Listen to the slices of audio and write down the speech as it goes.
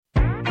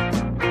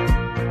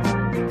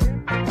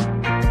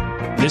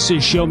This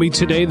is Show Me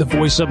Today, the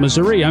voice of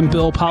Missouri. I'm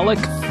Bill Pollock.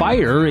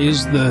 Fire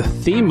is the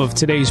theme of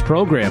today's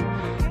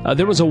program.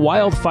 There was a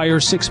wildfire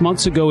 6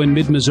 months ago in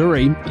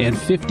mid-Missouri, and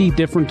 50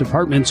 different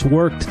departments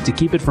worked to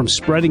keep it from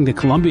spreading to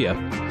Columbia.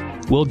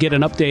 We'll get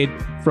an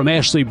update from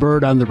Ashley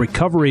Bird on the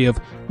recovery of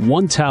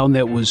one town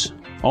that was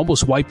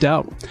almost wiped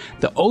out.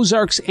 The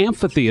Ozarks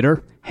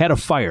Amphitheater had a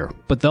fire,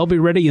 but they'll be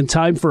ready in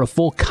time for a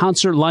full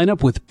concert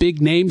lineup with big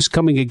names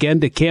coming again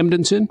to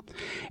Camdenton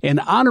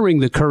and honoring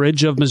the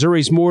courage of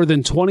Missouri's more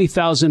than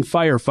 20,000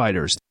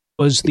 firefighters.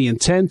 Was the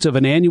intent of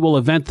an annual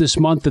event this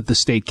month at the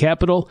state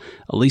capitol.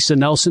 Elisa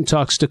Nelson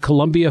talks to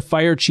Columbia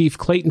Fire Chief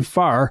Clayton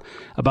Farr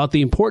about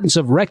the importance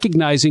of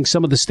recognizing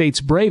some of the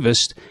state's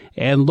bravest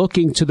and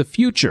looking to the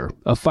future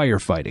of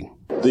firefighting.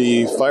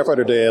 The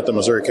Firefighter Day at the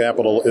Missouri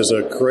Capitol is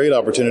a great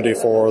opportunity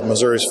for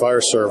Missouri's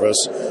fire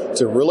service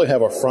to really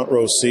have a front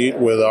row seat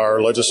with our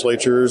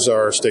legislatures,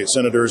 our state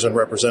senators and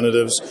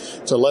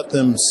representatives, to let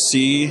them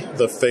see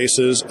the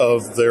faces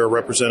of their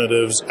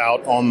representatives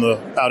out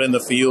in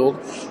the field,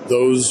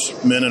 those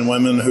men and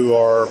women who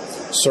are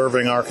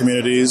serving our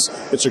communities.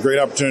 It's a great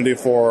opportunity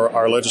for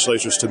our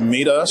legislatures to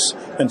meet us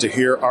and to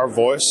hear our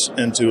voice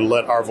and to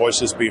let our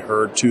voices be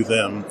heard to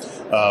them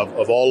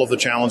of all of the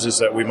challenges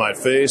that we might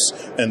face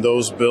and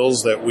those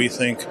bills that we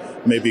think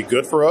may be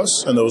good for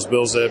us and those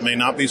bills that may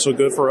not be so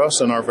good for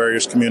us in our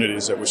various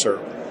communities that we serve.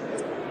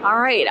 All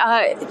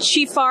right.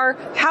 Chief Farr,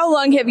 how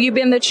long have you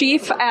been the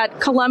chief at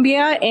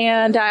Columbia,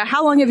 and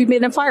how long have you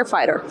been a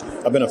firefighter?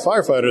 I've been a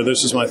firefighter.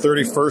 This is my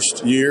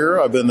 31st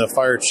year. I've been the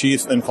fire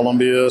chief in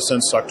Columbia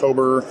since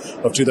October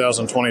of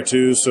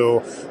 2022.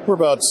 So we're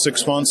about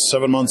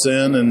 7 months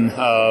in, and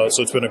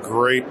so it's been a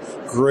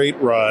great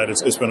ride.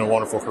 It's been a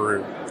wonderful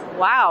career.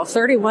 Wow,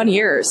 31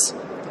 years.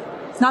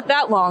 Not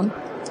that long.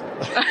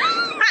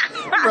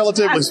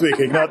 Relatively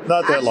speaking, not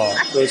that long.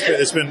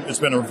 It's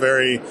been a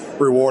very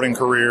rewarding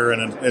career,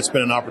 and it's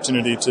been an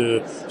opportunity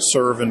to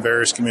serve in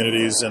various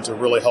communities and to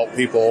really help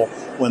people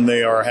when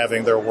they are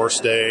having their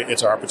worst day.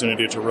 It's our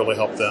opportunity to really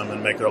help them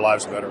and make their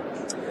lives better.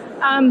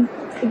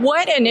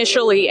 What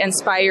initially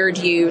inspired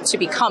you to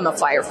become a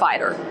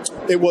firefighter?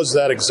 It was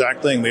that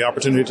exact thing, the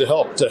opportunity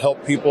to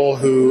help people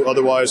who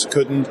otherwise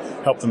couldn't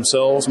help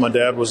themselves. My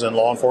dad was in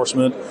law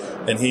enforcement,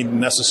 and he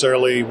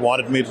necessarily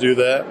wanted me to do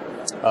that.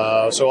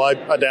 So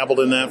I dabbled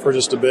in that for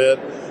just a bit,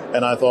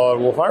 and I thought,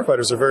 well,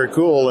 firefighters are very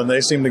cool, and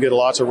they seem to get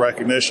lots of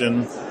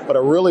recognition, but I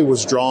really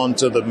was drawn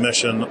to the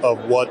mission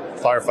of what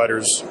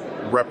firefighters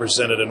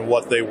represented and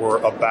what they were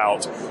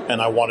about,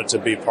 and I wanted to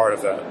be part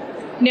of that.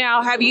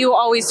 Now, have you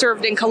always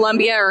served in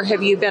Columbia, or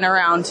have you been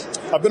around?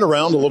 I've been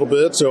around a little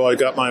bit. So I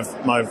got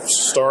my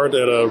start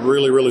at a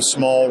really, really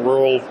small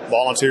rural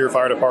volunteer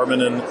fire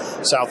department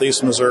in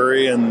southeast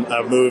Missouri, and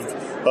I've moved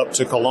up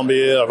to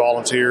Columbia. I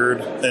volunteered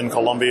in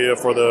Columbia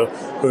for the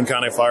Boone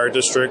County Fire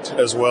District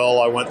as well.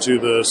 I went to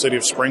the city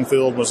of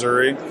Springfield,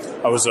 Missouri.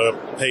 I was a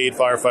paid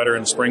firefighter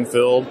in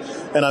Springfield,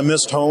 and I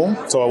missed home,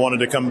 so I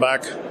wanted to come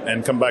back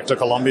to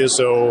Columbia.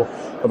 So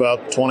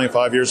about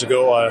 25 years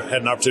ago, I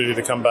had an opportunity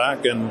to come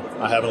back, and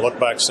I haven't looked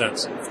back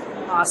since.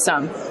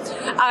 Awesome.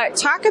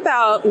 Talk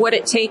about what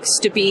it takes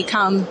to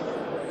become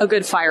a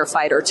good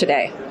firefighter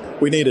today.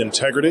 We need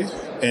integrity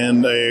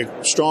and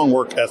a strong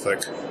work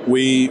ethic.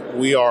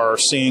 We are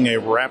seeing a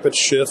rapid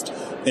shift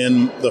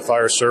in the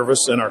fire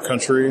service in our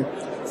country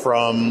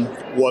from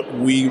what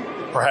we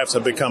perhaps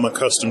have become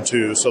accustomed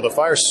to. So the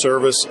fire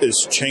service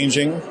is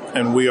changing,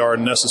 and we are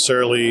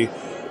necessarily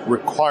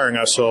requiring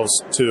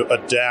ourselves to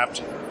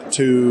adapt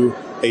to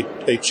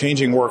a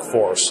changing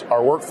workforce.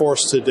 Our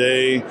workforce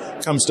today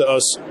comes to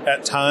us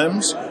at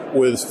times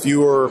with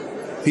fewer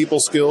people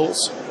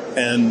skills,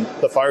 and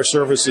the fire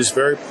service is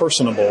very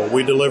personable.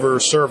 We deliver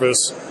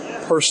service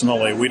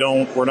personally.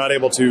 We're not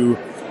able to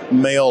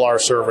mail our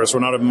service. We're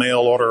not a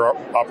mail order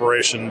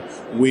operation.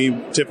 We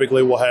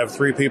typically will have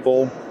 3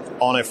 people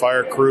on a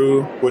fire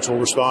crew, which will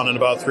respond in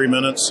about 3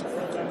 minutes,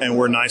 and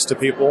we're nice to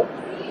people.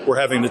 We're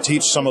having to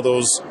teach some of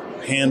those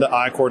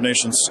hand-to-eye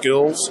coordination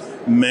skills,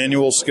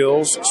 manual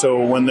skills.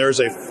 So when there's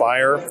a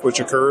fire which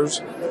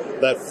occurs,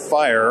 that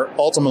fire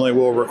ultimately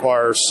will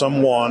require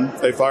someone,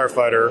 a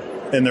firefighter,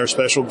 in their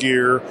special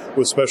gear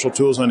with special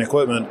tools and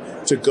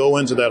equipment to go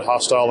into that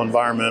hostile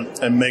environment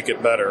and make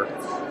it better.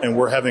 And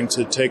we're having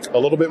to take a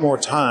little bit more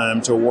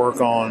time to work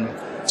on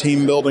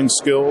team building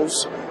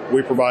skills.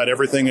 We provide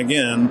everything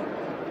again.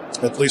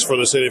 At least for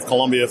the City of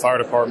Columbia Fire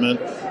Department,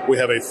 we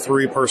have a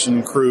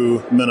 3-person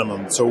crew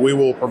minimum. So we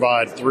will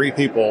provide 3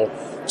 people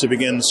to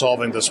begin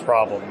solving this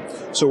problem.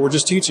 So we're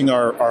just teaching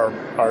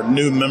our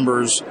new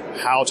members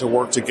how to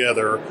work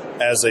together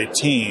as a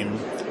team.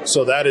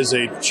 So that is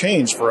a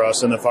change for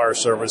us in the fire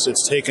service.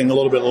 It's taking a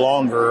little bit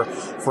longer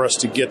for us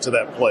to get to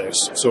that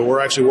place. So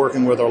we're actually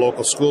working with our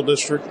local school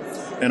district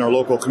and our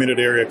local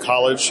community area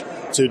college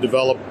to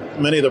develop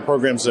many of the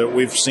programs that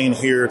we've seen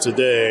here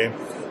today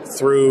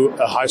through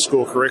a high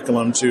school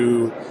curriculum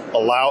to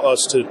allow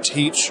us to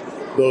teach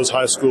those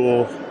high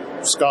school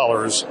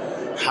scholars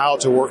how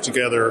to work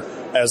together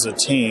as a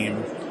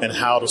team and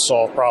how to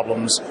solve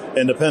problems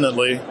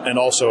independently and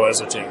also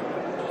as a team.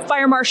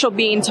 Fire Marshal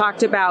Bean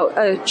talked about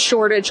a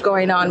shortage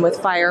going on with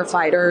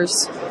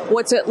firefighters.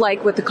 What's it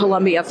like with the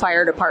Columbia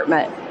Fire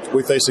Department?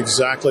 We face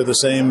exactly the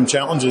same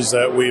challenges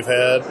that we've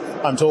had.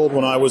 I'm told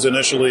when I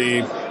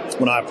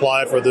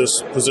applied for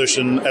this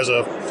position as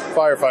a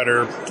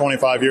firefighter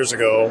 25 years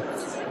ago,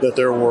 that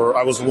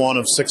I was one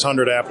of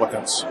 600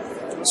 applicants.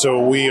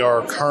 So we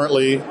are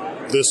currently,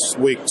 this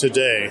week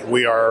today,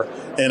 we are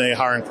in a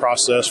hiring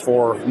process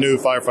for new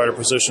firefighter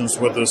positions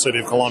with the City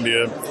of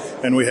Columbia,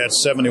 and we had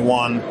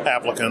 71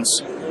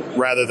 applicants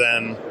rather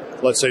than,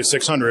 let's say,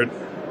 600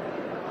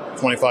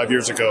 25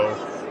 years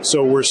ago.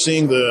 So we're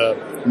seeing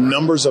the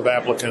numbers of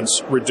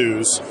applicants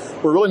reduce.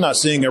 We're really not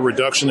seeing a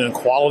reduction in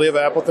quality of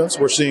applicants.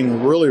 We're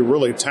seeing really,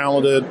 really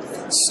talented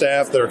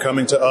staff that are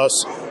coming to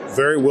us,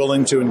 very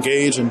willing to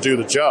engage and do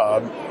the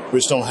job. We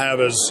just don't have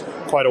as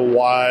quite a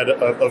wide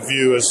a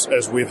view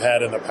as we've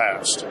had in the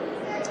past.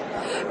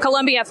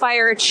 Columbia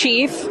Fire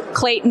Chief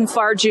Clayton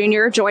Farr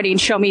Jr. joining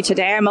Show Me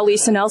Today. I'm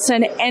Elisa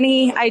Nelson.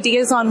 Any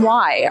ideas on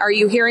why? Are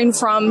you hearing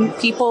from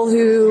people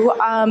who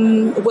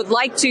would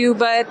like to,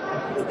 but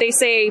they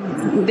say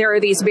there are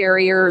these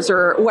barriers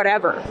or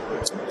whatever?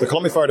 The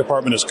Columbia Fire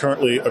Department is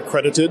currently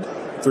accredited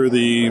through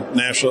the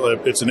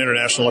it's an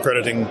international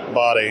accrediting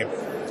body.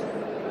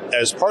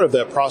 As part of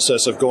that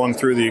process of going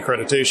through the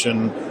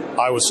accreditation,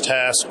 I was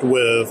tasked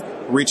with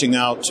reaching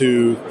out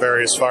to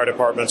various fire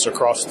departments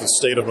across the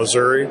state of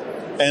Missouri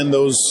and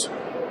those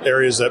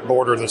areas that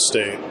border the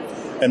state.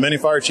 And many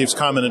fire chiefs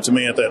commented to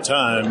me at that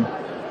time,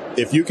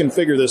 if you can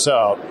figure this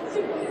out,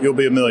 you'll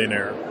be a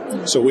millionaire.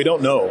 So we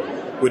don't know.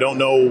 We don't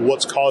know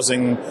what's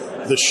causing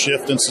the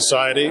shift in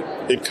society.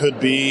 It could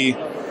be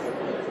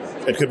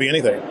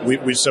anything.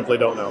 We simply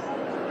don't know.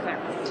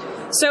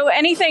 So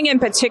anything in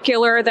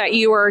particular that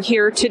you are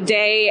here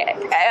today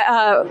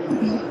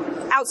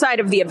outside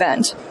of the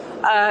event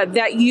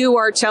that you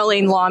are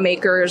telling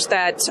lawmakers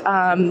that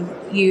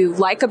you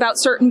like about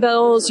certain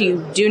bills,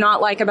 you do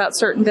not like about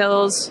certain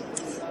bills?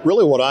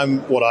 Really what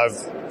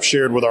I've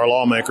shared with our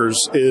lawmakers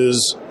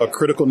is a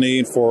critical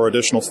need for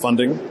additional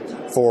funding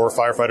for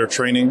firefighter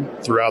training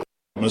throughout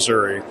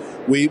Missouri.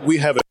 We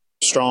have a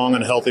strong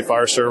and healthy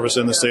fire service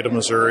in the state of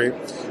Missouri,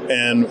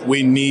 and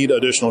we need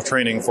additional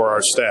training for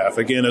our staff.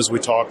 Again, as we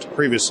talked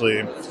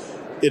previously,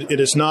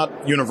 it is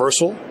not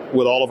universal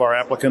with all of our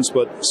applicants,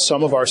 but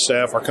some of our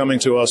staff are coming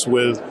to us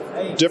with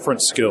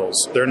different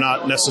skills. They're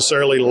not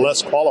necessarily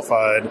less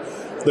qualified.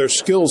 Their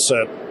skill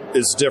set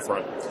is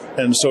different.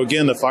 And so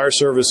again, the fire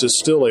service is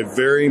still a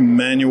very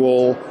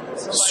manual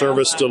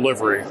service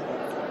delivery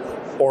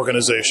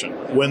organization.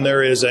 When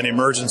there is an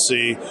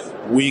emergency,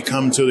 we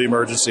come to the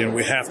emergency and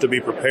we have to be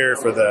prepared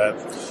for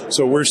that.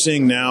 So we're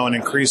seeing now an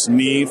increased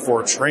need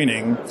for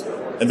training,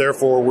 and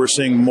therefore we're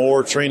seeing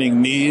more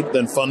training need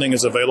than funding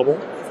is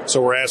available.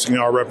 So we're asking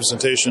our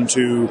representation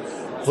to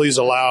please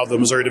allow the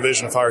Missouri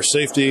Division of Fire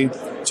Safety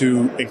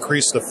to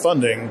increase the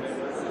funding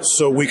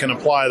so we can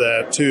apply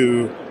that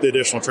to the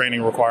additional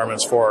training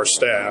requirements for our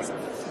staff.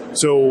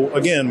 So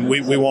again,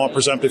 we want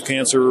presumptive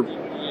cancer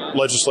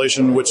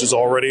legislation, which has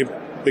already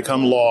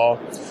become law,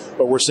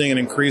 but we're seeing an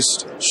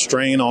increased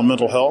strain on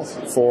mental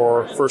health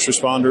for first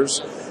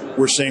responders.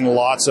 We're seeing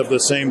lots of the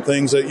same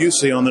things that you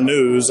see on the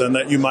news and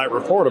that you might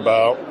report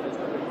about.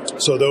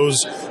 So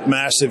those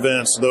mass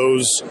events,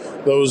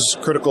 those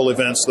critical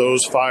events,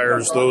 those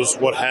fires, those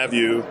what have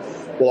you,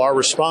 well, our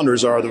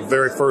responders are the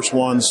very first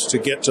ones to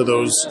get to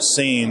those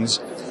scenes.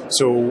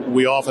 So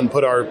we often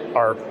put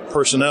our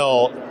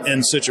personnel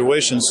in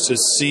situations to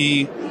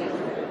see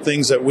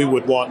things that we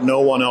would want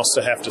no one else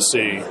to have to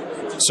see.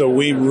 So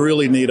we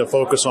really need a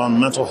focus on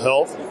mental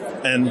health,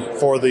 and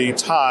for the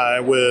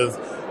tie with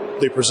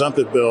the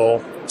presumptive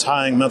bill,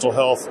 tying mental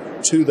health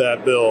to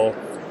that bill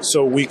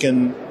so we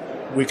can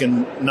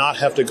not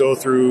have to go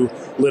through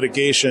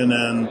litigation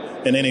and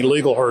any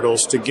legal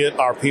hurdles to get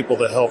our people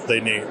the help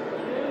they need.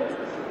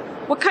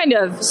 What kind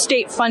of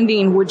state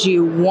funding would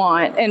you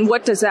want, and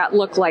what does that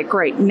look like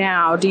right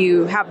now? Do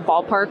you have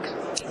ballpark?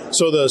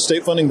 So the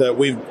state funding that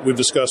we've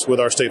discussed with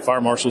our State Fire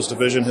Marshal's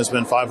Division has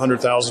been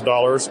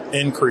 $500,000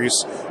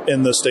 increase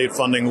in the state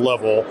funding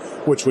level,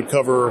 which would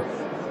cover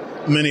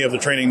many of the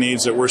training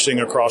needs that we're seeing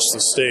across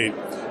the state.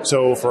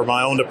 So for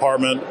my own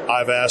department,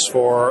 I've asked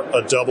for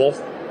a double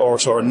or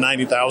so a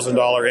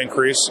 $90,000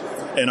 increase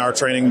in our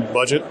training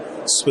budget,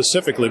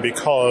 specifically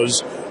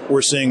because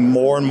we're seeing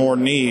more and more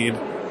need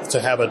to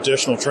have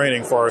additional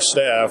training for our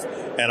staff,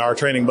 and our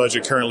training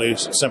budget currently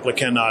simply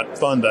cannot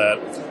fund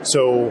that.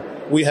 So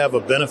we have a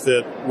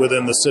benefit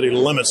within the city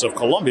limits of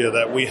Columbia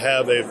that we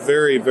have a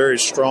very, very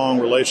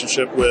strong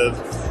relationship with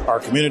our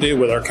community,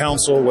 with our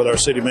council, with our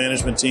city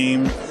management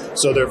team.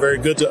 So they're very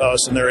good to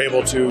us, and they're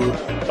able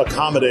to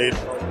accommodate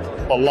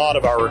a lot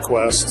of our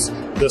requests.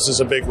 This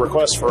is a big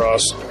request for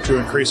us to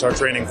increase our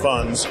training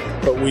funds,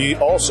 but we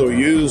also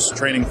use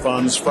training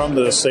funds from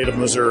the state of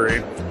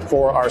Missouri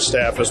for our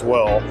staff as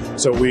well.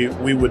 So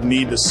we would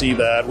need to see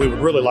that. We would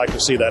really like to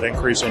see that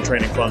increase in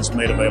training funds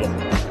made available.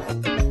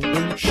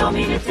 Show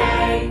me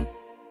today.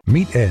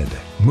 Meet Ed,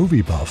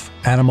 movie buff,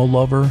 animal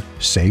lover,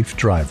 safe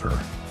driver.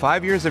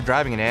 5 years of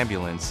driving an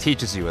ambulance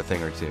teaches you a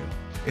thing or two.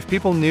 If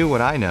people knew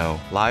what I know,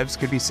 lives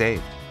could be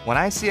saved. When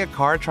I see a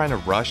car trying to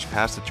rush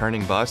past a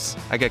turning bus,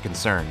 I get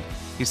concerned.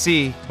 You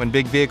see, when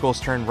big vehicles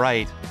turn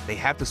right, they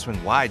have to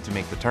swing wide to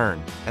make the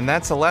turn. And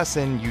that's a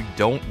lesson you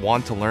don't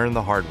want to learn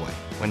the hard way.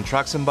 When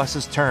trucks and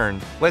buses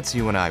turn, let's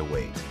you and I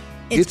wait.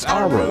 It's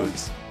our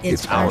roads.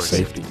 It's our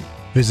safety.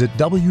 Visit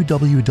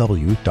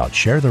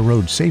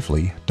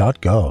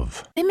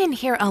www.sharetheroadsafely.gov. Women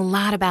hear a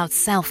lot about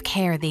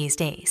self-care these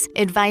days.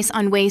 Advice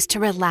on ways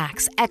to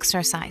relax,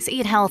 exercise,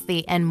 eat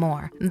healthy, and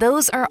more.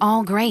 Those are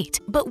all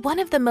great. But one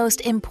of the most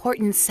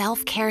important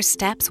self-care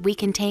steps we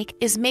can take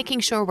is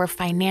making sure we're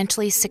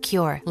financially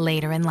secure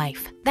later in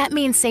life. That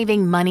means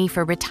saving money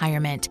for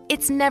retirement.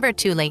 It's never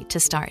too late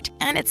to start,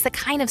 and it's the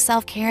kind of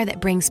self-care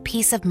that brings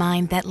peace of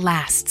mind that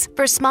lasts.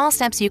 For small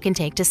steps you can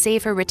take to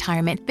save for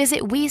retirement,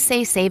 visit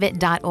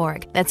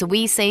WeSaySaveIt.org. That's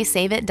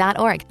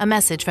WeSaySaveIt.org. A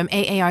message from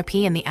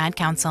AARP and the Ad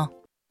Council.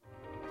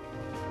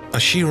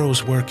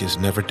 Ashiro's work is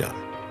never done.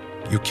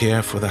 You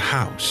care for the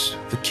house,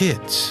 the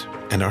kids,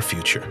 and our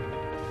future.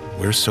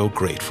 We're so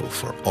grateful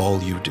for all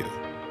you do.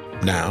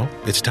 Now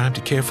it's time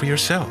to care for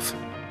yourself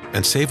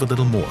and save a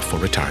little more for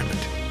retirement.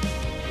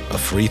 A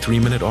free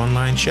 3-minute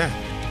online chat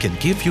can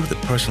give you the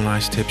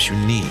personalized tips you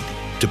need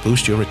to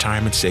boost your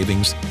retirement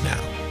savings now.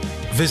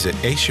 Visit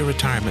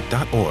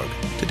aceyourretirement.org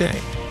today.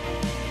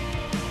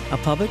 A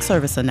public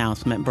service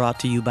announcement brought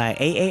to you by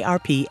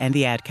AARP and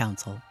the Ad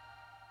Council.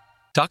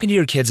 Talking to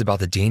your kids about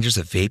the dangers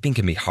of vaping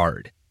can be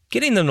hard.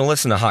 Getting them to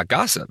listen to hot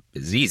gossip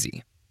is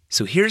easy.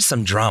 So here's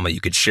some drama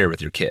you could share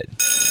with your kid.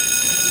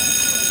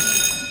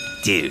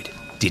 Dude,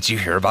 did you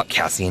hear about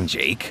Cassie and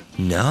Jake?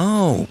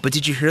 No, but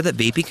did you hear that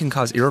vaping can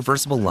cause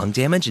irreversible lung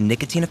damage and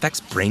nicotine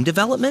affects brain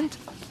development?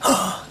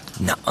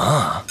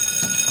 Nuh-uh.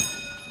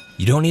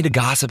 You don't need to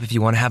gossip if you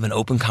want to have an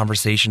open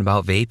conversation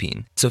about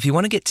vaping. So if you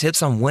want to get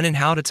tips on when and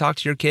how to talk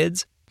to your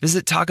kids,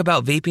 visit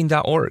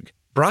talkaboutvaping.org.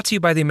 Brought to you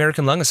by the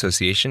American Lung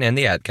Association and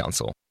the Ad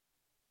Council.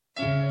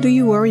 Do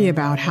you worry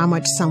about how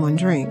much someone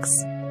drinks?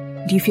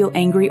 Do you feel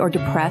angry or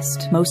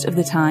depressed most of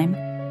the time?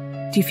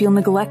 Do you feel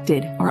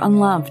neglected or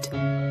unloved?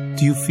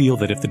 Do you feel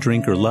that if the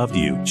drinker loved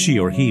you, she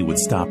or he would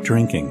stop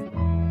drinking?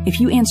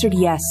 If you answered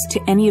yes to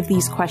any of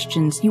these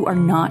questions, you are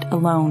not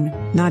alone.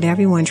 Not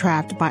everyone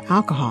trapped by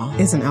alcohol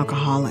is an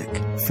alcoholic.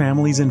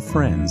 Families and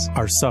friends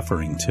are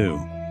suffering too.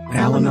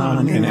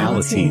 Al-Anon and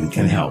Alateen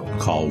can help.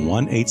 Call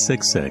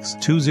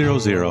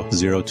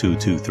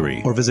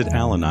 1-866-200-0223 or visit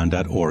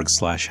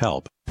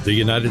alanon.org/help. The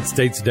United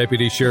States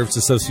Deputy Sheriff's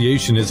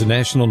Association is a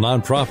national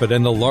nonprofit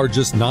and the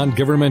largest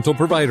non-governmental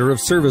provider of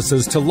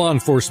services to law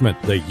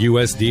enforcement. The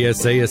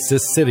USDSA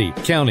assists city,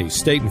 county,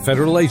 state, and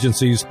federal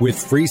agencies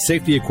with free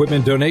safety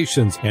equipment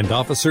donations and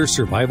officer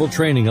survival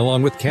training,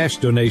 along with cash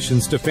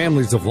donations to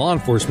families of law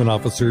enforcement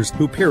officers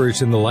who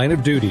perish in the line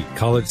of duty,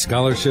 college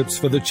scholarships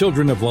for the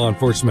children of law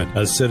enforcement,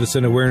 a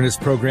citizen awareness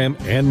program,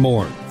 and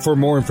more. For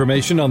more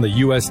information on the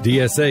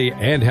USDSA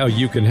and how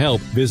you can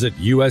help, visit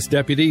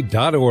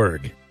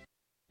usdeputy.org.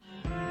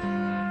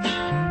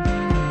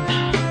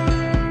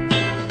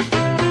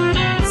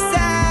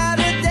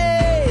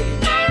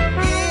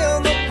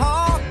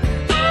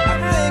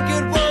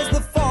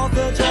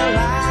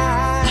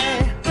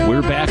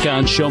 We're back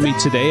on Show Me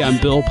Today. I'm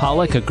Bill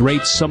Pollack. A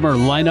great summer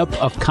lineup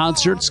of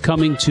concerts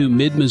coming to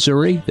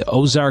mid-Missouri, the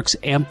Ozarks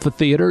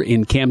Amphitheater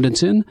in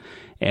Camdenton.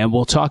 And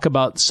we'll talk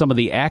about some of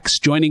the acts.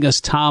 Joining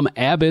us, Tom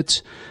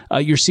Abbott.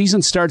 Your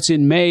season starts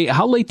in May.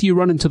 How late do you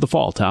run into the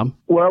fall, Tom?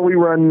 Well, we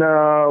run,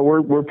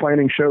 we're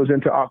planning shows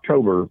into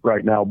October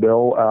right now,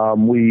 Bill.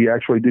 We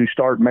actually do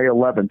start May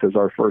 11th as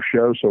our first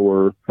show, so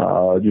we're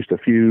just a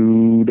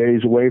few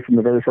days away from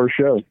the very first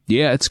show.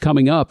 Yeah, it's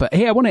coming up.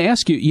 Hey, I want to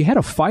ask you, you had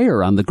a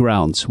fire on the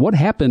grounds. What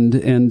happened,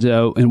 and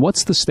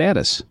what's the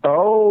status?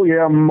 Oh,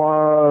 yeah,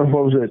 what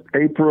was it,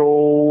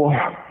 April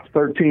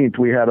 13th,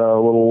 we had a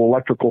little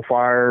electrical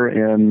fire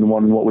in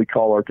what we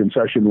call our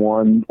Concession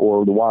 1,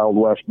 or the Wild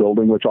West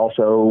building, which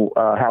also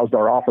housed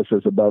our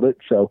offices above it.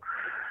 So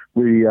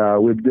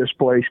we've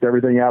displaced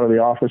everything out of the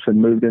office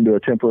and moved into a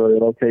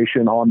temporary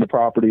location on the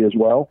property as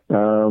well.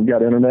 We've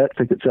got internet,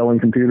 ticket selling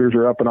computers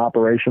are up and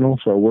operational.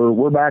 So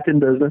we're back in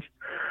business,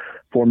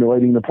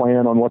 formulating the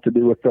plan on what to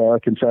do with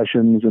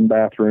concessions and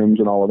bathrooms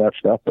and all of that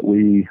stuff, but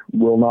we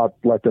will not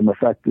let them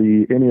affect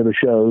any of the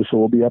shows, so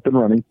we'll be up and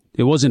running.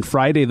 It wasn't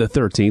Friday the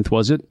 13th,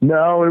 was it?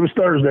 No, it was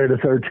Thursday the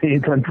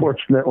 13th,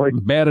 unfortunately.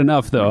 Bad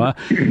enough, though, huh?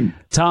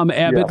 Tom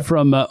Abbott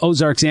from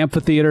Ozarks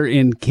Amphitheater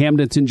in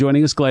Camdenton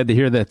joining us. Glad to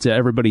hear that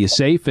everybody is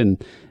safe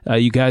and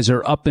you guys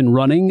are up and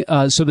running.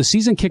 So the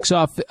season kicks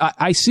off,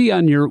 I see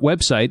on your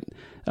website,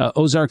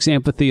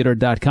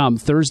 ozarksamphitheater.com,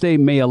 Thursday,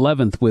 May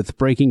 11th with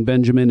Breaking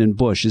Benjamin and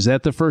Bush. Is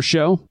that the first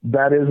show?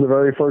 That is the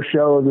very first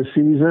show of the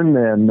season,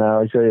 and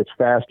I say it's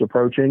fast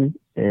approaching.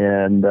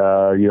 And,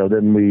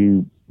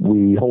 then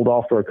we hold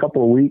off for a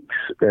couple of weeks,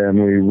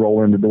 and we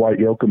roll into Dwight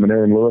Yoakam and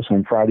Aaron Lewis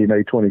on Friday,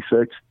 May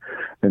 26th.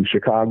 in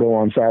Chicago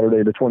on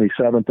Saturday the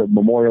 27th of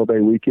Memorial Day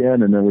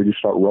weekend, and then we just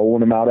start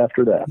rolling them out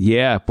after that.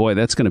 Yeah, boy,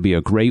 that's going to be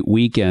a great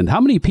weekend. How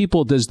many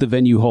people does the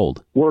venue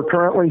hold? We're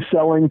currently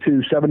selling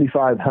to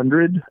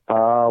 7,500.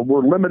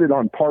 We're limited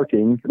on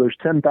parking. There's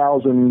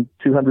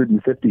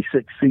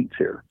 10,256 seats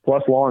here,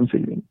 plus lawn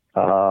seating.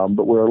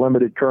 But we're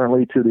limited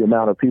currently to the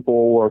amount of people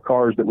or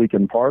cars that we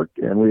can park,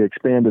 and we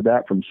expanded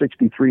that from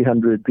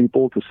 6,300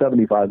 people to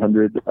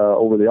 7,500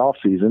 over the off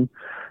season.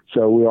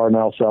 So we are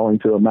now selling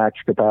to a max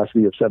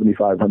capacity of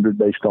 7,500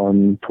 based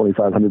on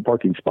 2,500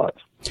 parking spots.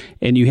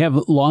 And you have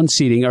lawn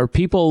seating. Are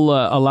people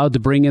allowed to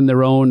bring in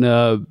their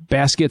own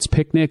baskets,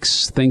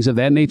 picnics, things of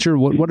that nature?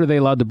 What are they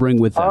allowed to bring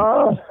with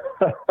them?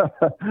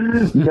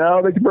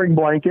 No, they can bring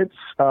blankets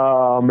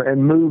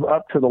and move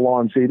up to the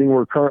lawn seating.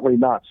 We're currently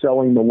not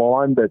selling the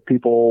lawn, but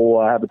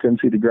people have a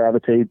tendency to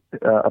gravitate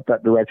up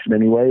that direction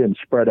anyway and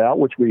spread out,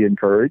 which we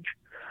encourage.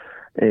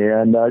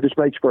 And it just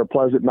makes for a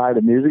pleasant night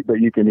of music,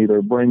 but you can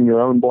either bring your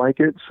own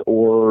blankets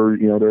or,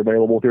 they're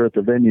available here at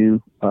the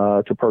venue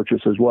to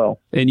purchase as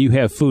well. And you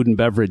have food and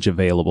beverage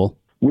available.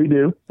 We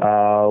do.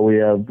 We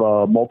have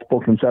multiple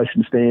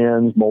concession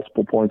stands,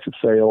 multiple points of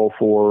sale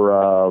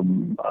for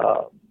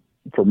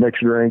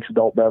mixed drinks,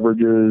 adult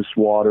beverages,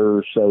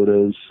 water,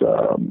 sodas.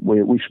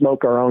 We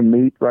smoke our own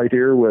meat right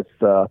here with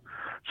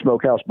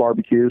Smokehouse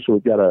Barbecue. So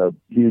we've got a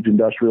huge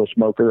industrial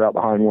smoker out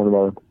behind one of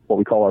our, what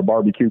we call our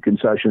barbecue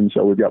concessions.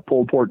 So we've got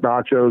pulled pork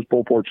nachos,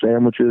 pulled pork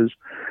sandwiches,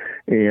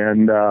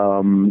 and,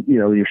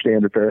 your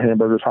standard fare,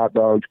 hamburgers, hot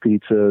dogs,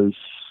 pizzas.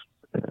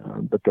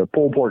 But the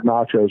pulled pork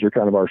nachos are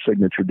kind of our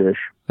signature dish.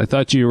 I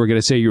thought you were going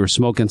to say you were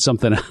smoking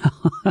something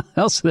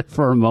else there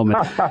for a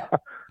moment.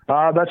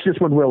 That's just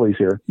when Willie's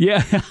here.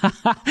 Yeah.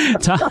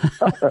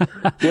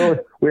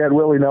 We had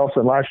Willie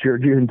Nelson last year,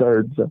 June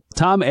 3rd. So.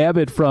 Tom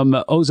Abbott from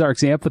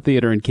Ozarks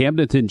Amphitheater in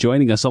Camdenton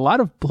joining us. A lot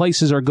of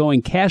places are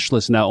going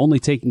cashless now, only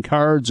taking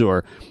cards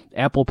or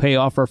Apple Pay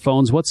off our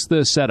phones. What's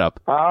the setup?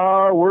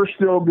 We're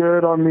still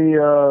good on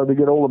the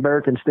good old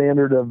American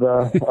standard of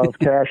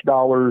cash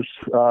dollars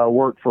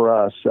work for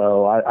us.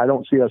 So I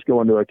don't see us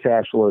going to a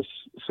cashless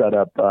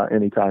setup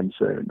anytime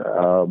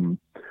soon.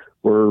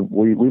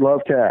 We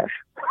love cash.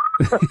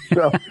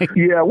 So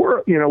yeah,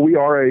 we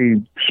are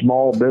a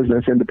small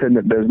business,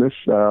 independent business.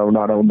 We're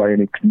not owned by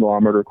any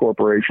conglomerate or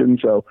corporation.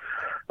 So,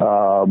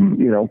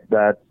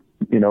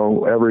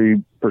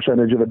 every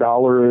percentage of a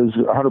dollar is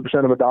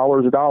 100% of a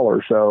dollar is a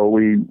dollar. So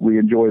we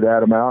enjoy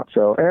that amount.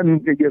 So,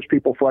 and it gives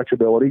people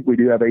flexibility. We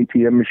do have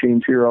ATM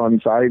machines here on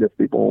site if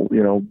people,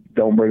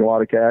 don't bring a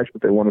lot of cash,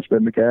 but they want to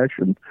spend the cash.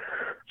 And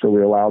so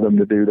we allow them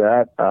to do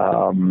that.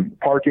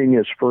 Parking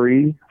is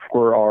free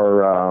for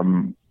our,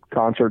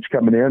 concerts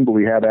coming in, but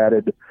we have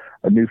added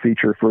a new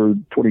feature for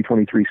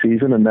 2023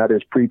 season, and that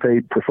is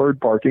prepaid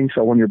preferred parking.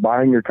 So when you're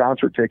buying your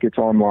concert tickets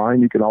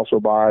online, you can also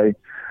buy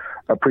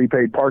a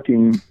prepaid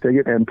parking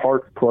ticket and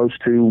park close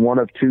to one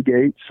of two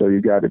gates. So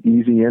you've got an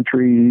easy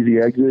entry, easy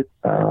exit,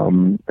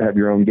 have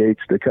your own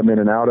gates to come in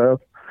and out of.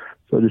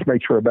 So it just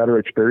makes for a better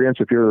experience.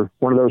 If you're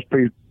one of those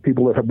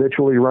people that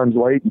habitually runs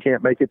late and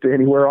can't make it to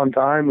anywhere on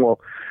time, well,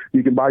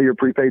 you can buy your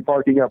prepaid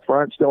parking up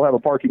front, still have a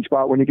parking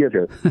spot when you get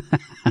here.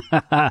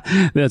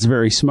 That's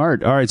very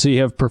smart. All right, so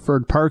you have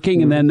preferred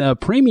parking and then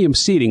premium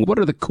seating. What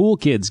are the cool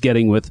kids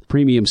getting with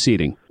premium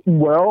seating?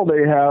 Well,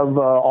 they have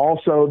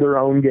also their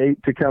own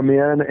gate to come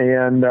in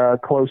and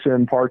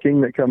close-in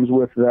parking that comes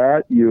with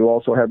that. You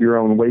also have your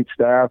own wait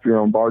staff, your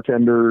own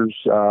bartenders,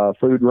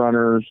 food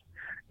runners,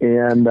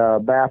 and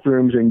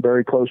bathrooms in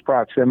very close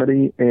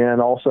proximity,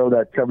 and also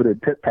that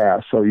coveted pit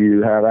pass. So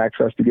you have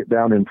access to get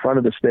down in front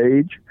of the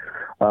stage,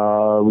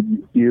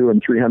 you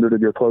and 300 of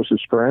your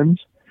closest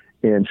friends,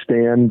 and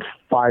stand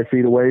 5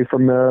 feet away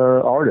from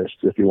the artist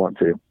if you want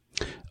to.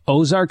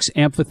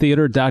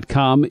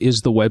 OzarksAmphitheater.com is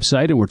the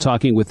website, and we're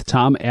talking with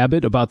Tom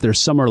Abbott about their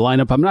summer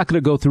lineup. I'm not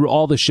going to go through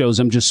all the shows.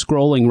 I'm just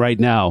scrolling right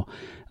now.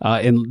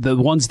 And the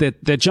ones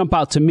that jump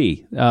out to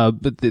me,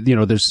 but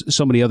there's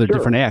so many other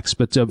different acts.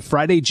 But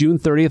Friday, June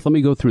 30th, let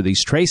me go through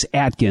these. Trace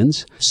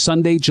Atkins.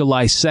 Sunday,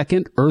 July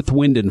 2nd, Earth,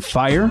 Wind, and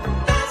Fire.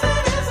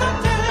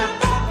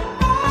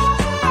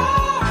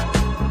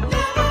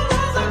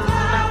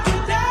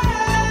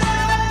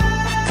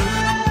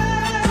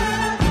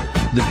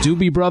 The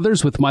Doobie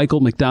Brothers with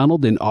Michael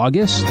McDonald in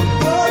August.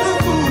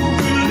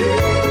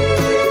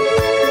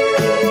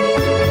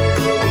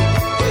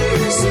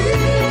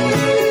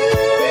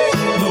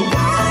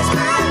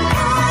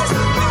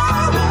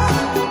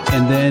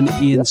 And then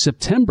in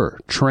September,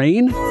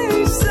 Train.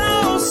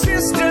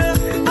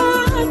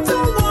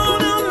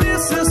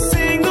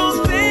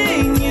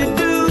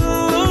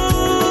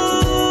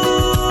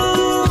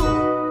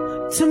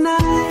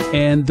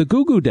 And the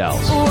Goo Goo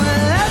Dolls.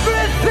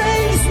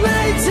 Everything's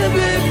made to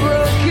be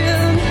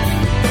broken.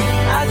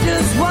 I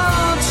just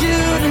want you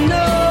to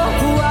know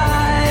who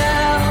I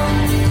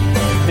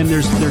am. And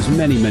there's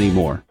many, many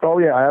more. Oh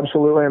yeah,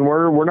 absolutely. And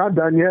we're not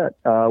done yet.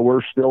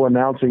 We're still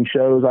announcing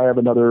shows. I have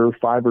another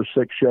 5 or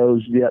 6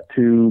 shows yet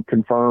to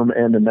confirm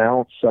and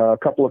announce. A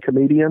couple of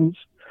comedians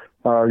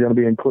are going to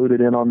be included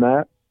in on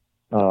that.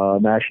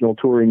 national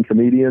touring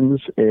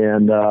comedians,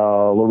 and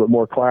a little bit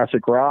more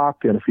classic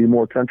rock and a few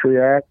more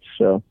country acts.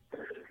 So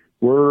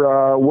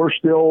we're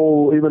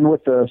still, even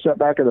with the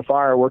setback of the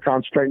fire, we're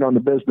concentrating on the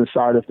business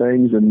side of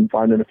things and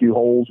finding a few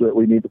holes that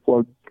we need to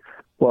plug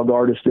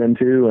artists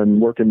into, and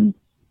working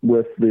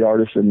with the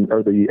artists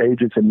or the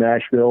agents in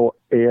Nashville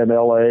and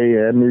LA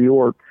and New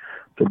York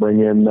to bring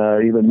in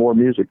even more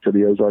music to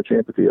the Ozarks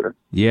Amphitheater.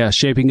 Yeah,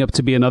 shaping up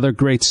to be another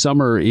great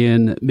summer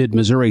in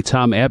mid-Missouri.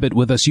 Tom Abbott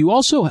with us. You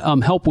also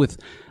help with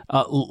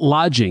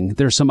lodging.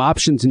 There's some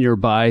options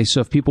nearby,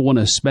 so if people want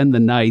to spend the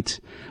night,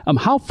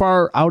 how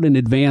far out in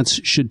advance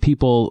should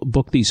people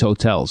book these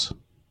hotels?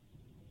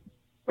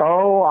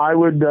 Oh, I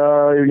would,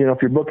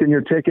 if you're booking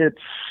your tickets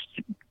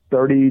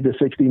 30 to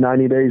 60,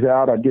 90 days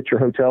out, I'd get your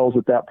hotels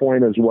at that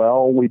point as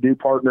well. We do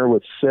partner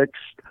with 6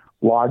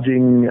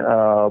 lodging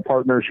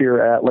partners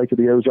here at Lake of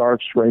the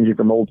Ozarks, ranging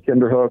from Old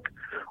Kinderhook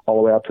all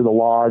the way out to the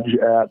lodge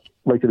at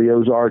Lake of the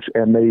Ozarks.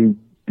 And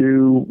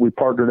we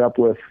partnered up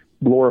with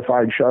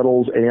Glorified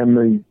Shuttles and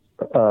the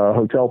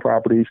hotel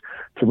properties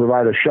to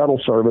provide a shuttle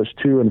service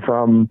to and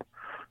from,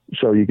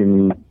 so you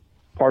can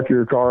park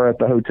your car at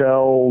the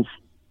hotels,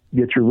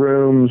 get your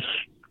rooms,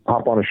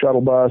 hop on a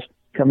shuttle bus,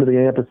 come to the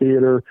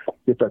amphitheater,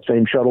 get that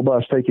same shuttle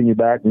bus taking you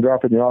back and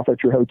dropping you off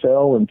at your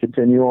hotel, and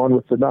continue on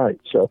with the night.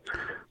 So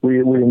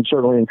we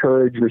certainly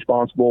encourage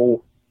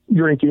responsible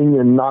drinking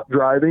and not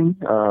driving,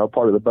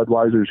 part of the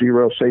Budweiser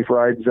Zero Safe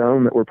Ride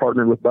Zone that we're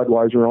partnered with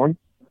Budweiser on.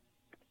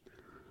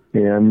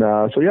 And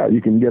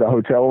you can get a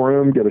hotel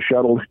room, get a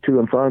shuttle to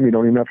and from. You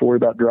don't even have to worry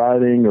about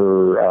driving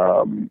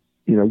or,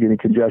 getting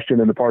congestion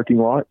in the parking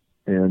lot.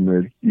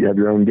 And you have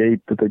your own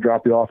gate that they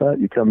drop you off at.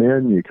 You come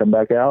in, you come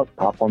back out,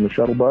 hop on the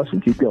shuttle bus,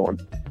 and keep going.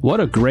 What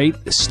a great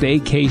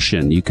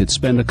staycation. You could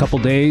spend a couple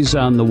days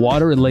on the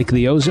water in Lake of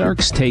the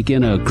Ozarks, take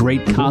in a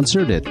great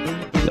concert at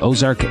the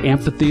Ozark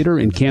Amphitheater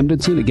in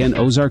Camdenton. Again,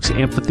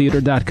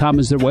 ozarksamphitheater.com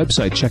is their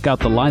website. Check out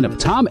the lineup.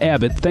 Tom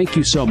Abbott, thank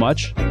you so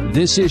much.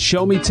 This is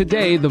Show Me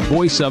Today, the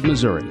voice of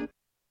Missouri.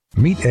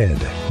 Meet Ed,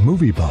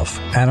 movie buff,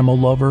 animal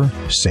lover,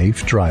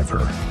 safe driver.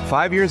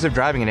 5 years of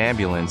driving an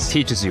ambulance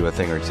teaches you a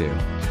thing or two.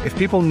 If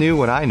people knew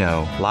what I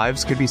know,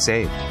 lives could be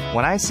saved.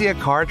 When I see a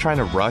car trying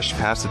to rush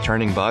past a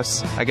turning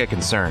bus, I get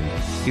concerned.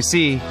 You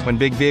see, when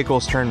big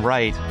vehicles turn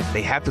right,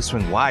 they have to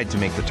swing wide to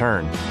make the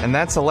turn. And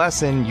that's a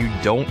lesson you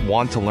don't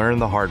want to learn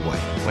the hard way.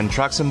 When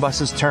trucks and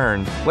buses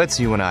turn, let's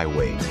you and I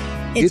wait.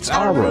 It's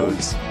our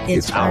roads.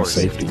 It's our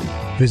safety.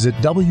 Visit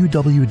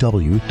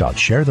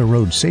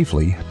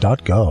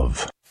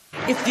www.sharetheroadsafely.gov.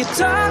 If you're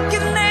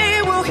talking,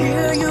 they will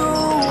hear you.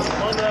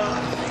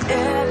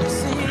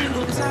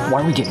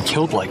 Why are we getting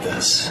killed like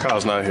this?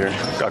 Kyle's not here.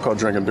 Got caught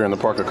drinking beer in the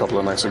park a couple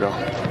of nights ago.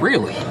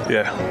 Really?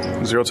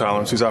 Yeah. 0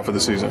 tolerance. He's out for the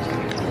season.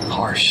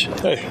 Harsh.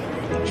 Hey,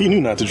 he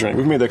knew not to drink.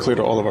 We've made that clear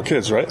to all of our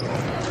kids, right?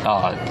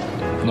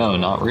 No,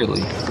 not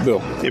really.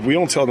 Bill, if we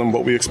don't tell them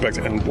what we expect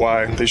and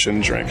why they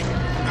shouldn't drink,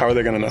 how are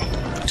they going to know?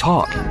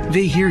 Talk.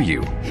 They hear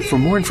you. For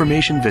more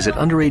information, visit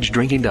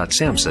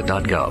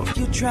underagedrinking.samhsa.gov.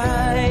 You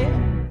try.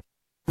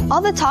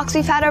 All the talks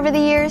we've had over the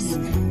years,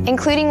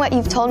 including what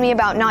you've told me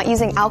about not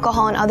using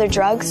alcohol and other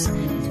drugs,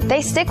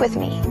 they stick with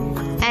me.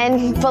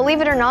 And believe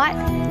it or not,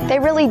 they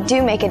really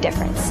do make a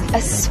difference,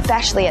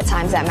 especially at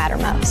times that matter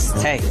most.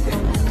 Hey,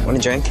 want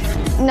a drink?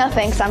 No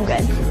thanks, I'm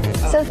good.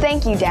 So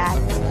thank you, Dad,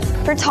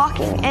 for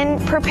talking and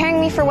preparing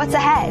me for what's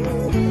ahead.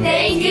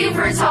 Thank you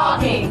for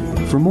talking.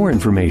 For more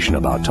information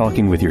about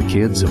talking with your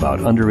kids about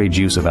underage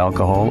use of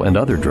alcohol and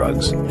other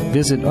drugs,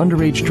 visit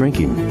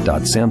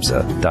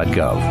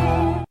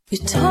underagedrinking.samhsa.gov.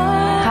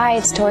 Hi,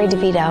 it's Tori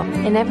DeVito.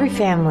 In every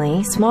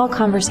family, small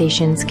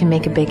conversations can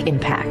make a big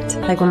impact.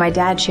 Like when my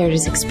dad shared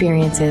his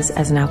experiences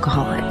as an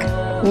alcoholic.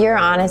 Your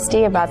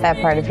honesty about that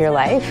part of your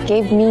life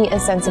gave me a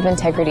sense of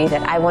integrity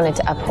that I wanted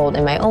to uphold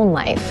in my own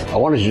life. I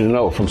wanted you to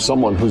know, from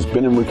someone who's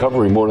been in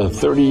recovery more than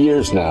 30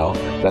 years now,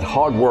 that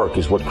hard work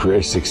is what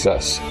creates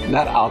success,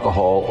 not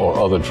alcohol or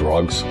other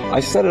drugs. I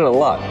said it a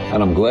lot,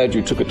 and I'm glad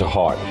you took it to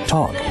heart.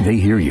 Talk. They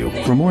hear you.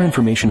 For more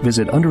information,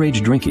 visit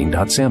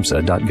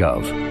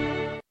underagedrinking.samhsa.gov.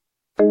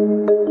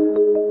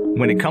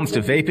 When it comes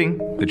to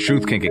vaping, the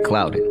truth can get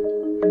clouded.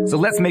 So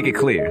let's make it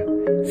clear.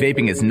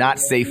 Vaping is not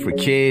safe for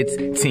kids,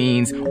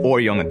 teens, or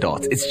young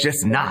adults. It's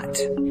just not.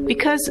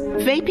 Because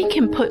vaping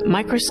can put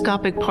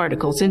microscopic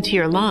particles into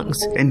your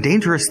lungs. And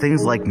dangerous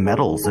things like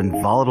metals and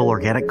volatile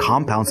organic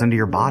compounds into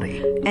your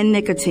body. And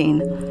nicotine,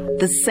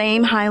 the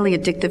same highly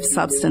addictive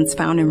substance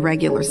found in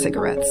regular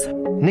cigarettes.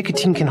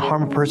 Nicotine can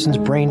harm a person's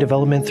brain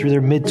development through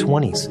their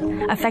mid-20s,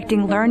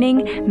 affecting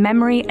learning,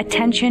 memory,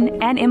 attention,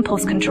 and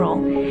impulse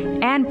control,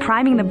 and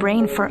priming the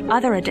brain for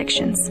other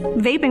addictions.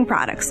 Vaping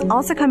products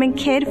also come in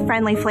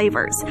kid-friendly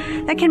flavors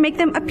that can make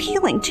them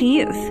appealing to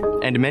youth.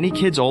 And many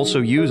kids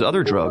also use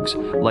other drugs,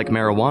 like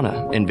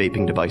marijuana, in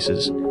vaping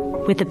devices.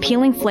 With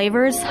appealing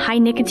flavors, high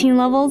nicotine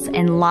levels,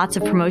 and lots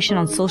of promotion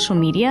on social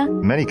media,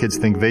 many kids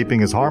think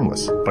vaping is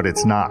harmless, but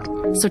it's not.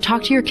 So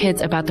talk to your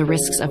kids about the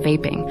risks of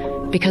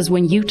vaping, because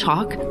when you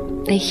talk,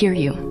 they hear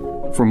you.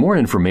 For more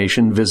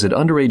information, visit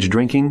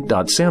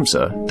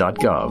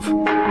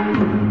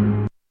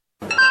underagedrinking.samhsa.gov.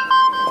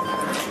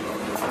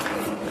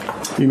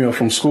 email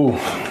from school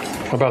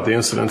about the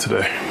incident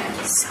today.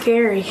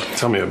 Scary.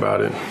 Tell me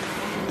about it.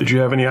 Did you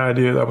have any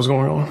idea that was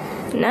going on?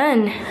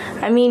 None.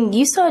 I mean,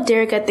 you saw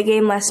Derek at the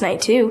game last night,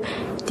 too.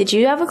 Did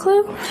you have a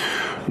clue?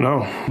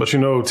 No, but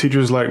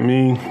teachers like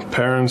me,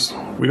 parents,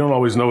 we don't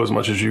always know as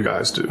much as you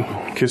guys do.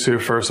 Kids hear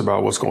first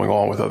about what's going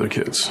on with other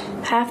kids.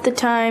 Half the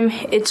time,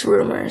 it's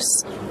rumors.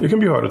 It can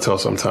be hard to tell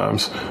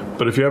sometimes,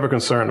 but if you're ever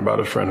concerned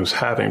about a friend who's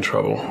having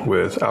trouble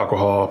with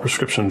alcohol,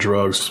 prescription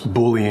drugs,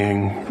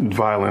 bullying,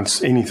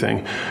 violence,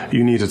 anything,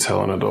 you need to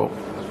tell an adult.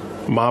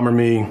 Mom or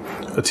me,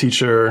 a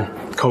teacher,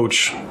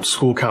 coach,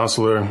 school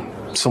counselor,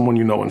 someone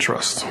you know and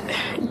trust.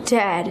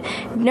 Dad,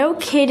 no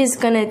kid is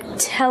gonna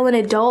tell an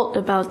adult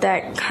about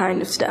that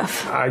kind of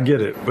stuff. I get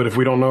it, but if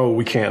we don't know,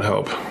 we can't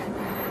help.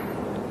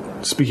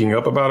 Speaking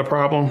up about a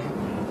problem,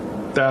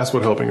 that's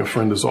what helping a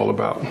friend is all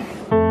about.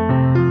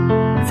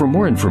 For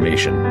more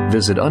information,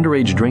 visit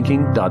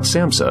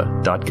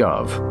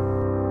underagedrinking.samhsa.gov.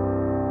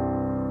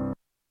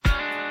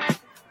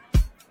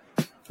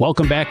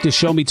 Welcome back to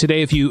Show Me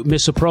Today. If you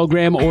miss a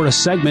program or a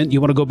segment,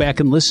 you want to go back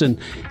and listen,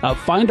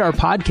 find our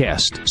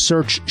podcast.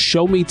 Search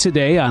Show Me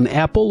Today on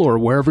Apple or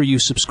wherever you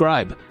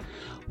subscribe.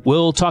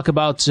 We'll talk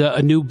about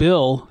a new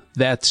bill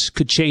that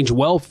could change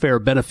welfare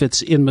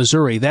benefits in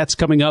Missouri. That's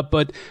coming up.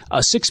 But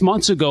 6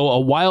 months ago, a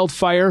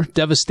wildfire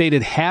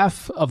devastated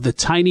half of the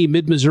tiny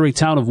mid-Missouri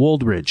town of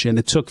Woldridge, and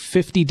it took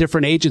 50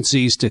 different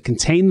agencies to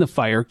contain the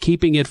fire,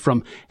 keeping it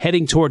from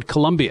heading toward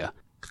Columbia.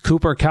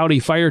 Cooper County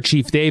Fire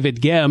Chief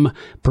David Gem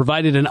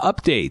provided an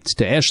update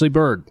to Ashley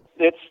Bird.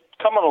 It's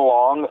coming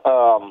along.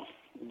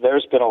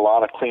 There's been a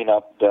lot of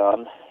cleanup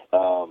done.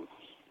 A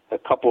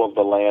couple of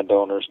the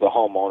landowners, the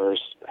homeowners,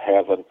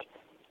 haven't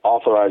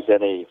authorized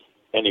any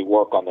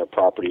work on their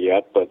property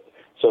yet, but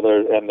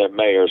their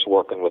mayor's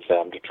working with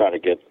them to try to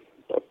get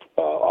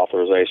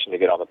authorization to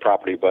get on the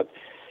property. But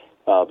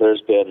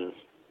there's been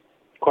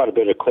quite a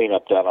bit of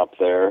cleanup done up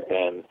there,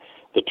 and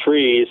the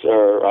trees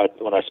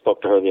when I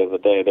spoke to her the other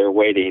day, they're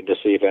waiting to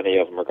see if any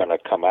of them are going to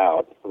come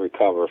out,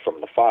 recover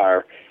from the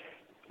fire.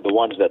 The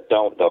ones that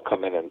don't, they'll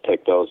come in and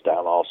take those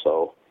down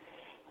also.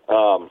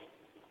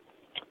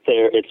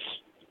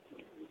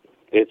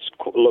 It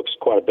looks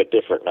quite a bit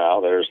different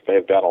now.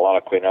 They've done a lot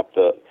of cleanup.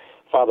 The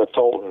Father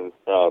Tolton,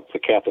 the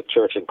Catholic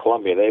Church in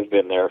Columbia, they've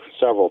been there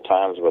several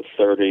times with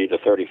 30 to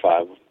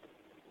 35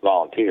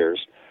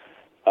 volunteers.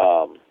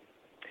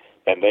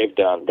 And they've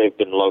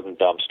been loading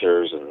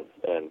dumpsters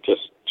and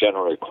just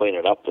generally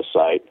cleaning up the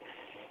site.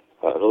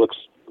 It looks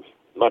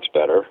much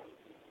better.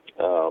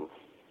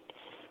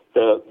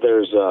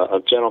 There's a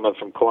gentleman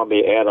from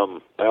Columbia,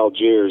 Adam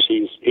Algiers.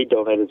 He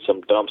donated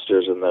some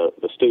dumpsters, and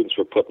the students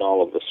were putting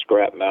all of the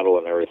scrap metal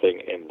and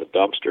everything in the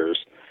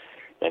dumpsters,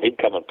 and he'd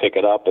come and pick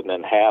it up, and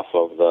then half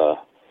of the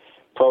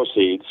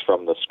proceeds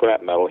from the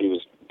scrap metal he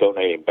was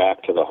donating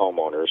back to the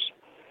homeowners.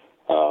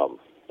 I'm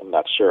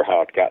not sure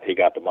how he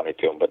got the money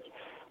to them, but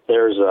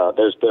there's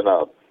been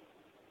an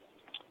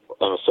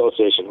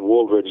association,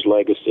 Woldridge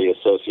Legacy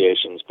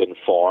Association's been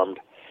formed,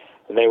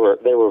 and they were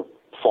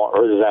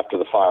formed after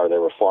the fire. They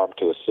were formed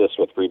to assist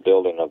with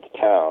rebuilding of the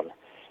town,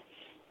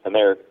 and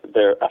I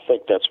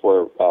think that's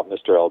where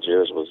Mr.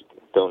 Algiers was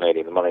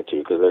donating the money to,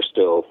 because they're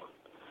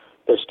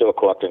still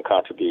collecting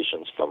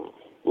contributions from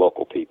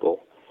local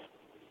people.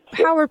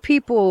 How are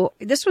people?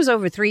 This was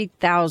over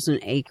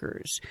 3,000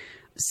 acres.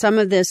 Some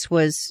of this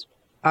was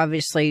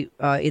obviously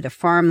either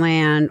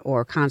farmland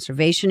or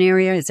conservation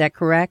area. Is that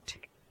correct?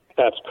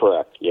 That's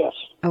correct, yes.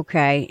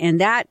 Okay.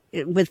 And that,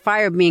 with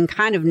fire being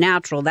kind of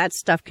natural, that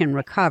stuff can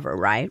recover,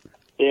 right?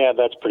 Yeah,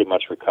 that's pretty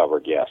much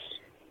recovered, yes.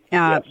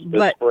 Yes.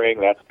 This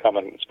spring, that's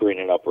coming,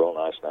 greening up real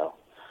nice now.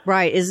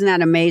 Right. Isn't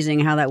that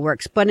amazing how that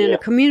works? But in a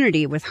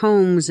community with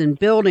homes and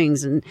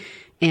buildings and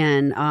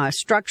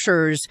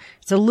structures,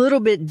 it's a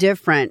little bit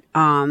different.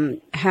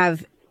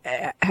 Have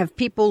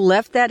people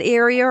left that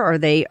area, or are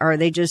they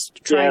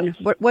just trying?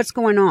 Yes. What's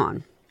going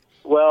on?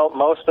 Well,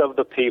 most of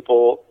the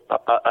people,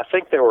 I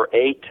think there were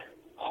 8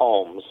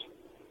 homes.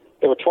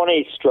 There were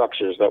 20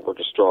 structures that were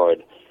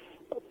destroyed.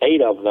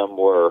 8 of them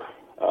were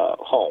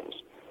homes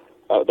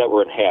that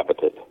were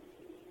inhabited.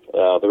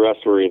 The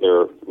rest were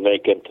either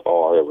vacant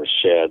or there were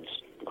sheds,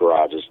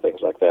 garages, things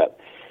like that.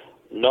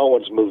 No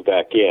one's moved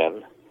back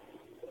in.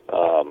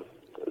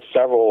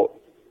 Several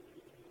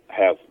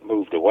have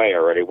moved away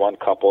already. One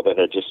couple that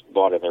had just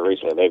bought in there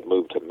recently, they've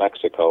moved to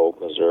Mexico,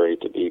 Missouri,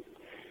 to be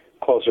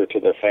closer to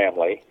their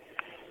family.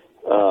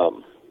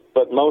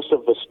 But most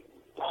of the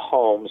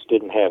homes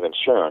didn't have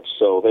insurance,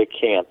 so they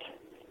can't.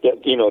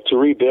 To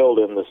rebuild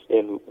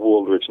in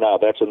Woldridge now,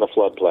 that's in the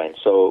floodplain.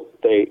 So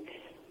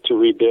to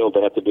rebuild,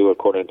 they have to do it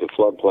according to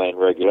floodplain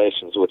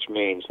regulations, which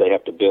means they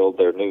have to build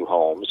their new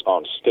homes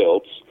on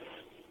stilts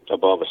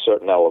above a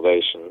certain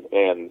elevation,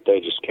 and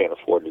they just can't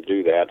afford to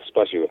do that,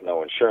 especially with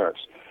no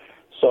insurance.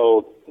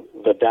 So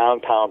the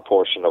downtown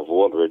portion of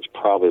Woldridge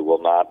probably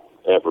will not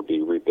ever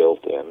be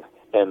rebuilt in.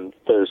 And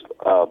there's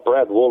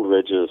Brad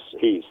Woldridge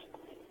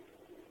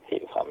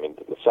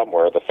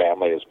somewhere the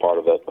family is part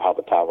of how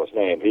the town was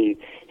named.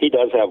 He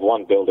does have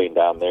one building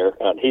down there,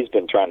 and he's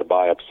been trying to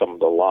buy up some of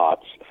the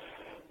lots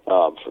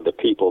for the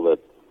people that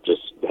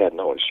just had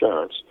no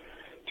insurance,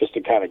 just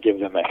to kind of give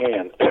them a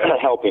hand,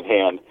 helping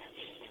hand.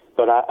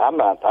 But I'm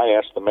not. I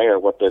asked the mayor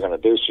what they're going to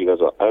do. She goes,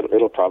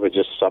 it'll probably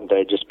just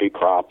someday just be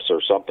crops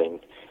or something.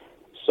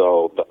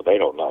 So they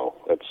don't know.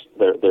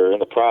 They're in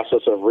the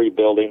process of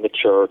rebuilding the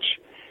church,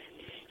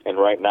 and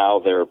right now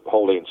they're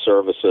holding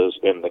services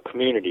in the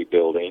community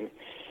building,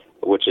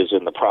 which is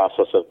in the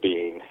process of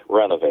being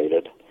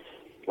renovated.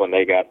 When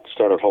they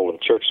started holding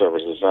church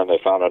services, then they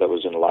found out it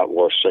was in a lot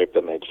worse shape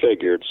than they'd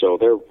figured. So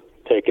they're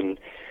taking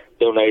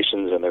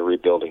donations and they're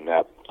rebuilding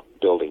that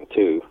building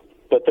too.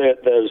 But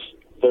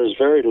there's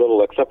very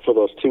little, except for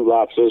those 2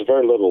 lots. There's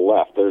very little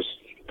left. There's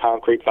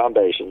concrete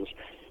foundations,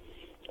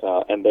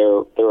 and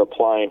they're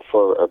applying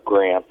for a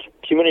grant,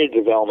 Community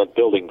Development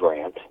Building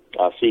Grant,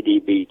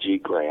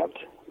 CDBG grant.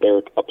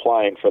 They're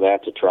applying for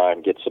that to try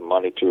and get some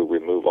money to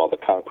remove all the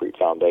concrete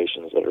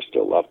foundations that are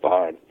still left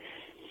behind.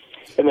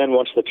 And then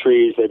once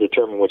they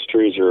determine which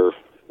trees are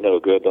no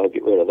good, they'll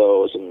get rid of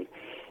those, and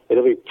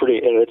it'll be pretty.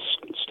 And it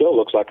still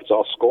looks like it's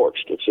all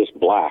scorched. It's just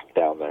black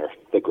down there.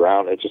 The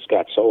ground, it just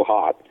got so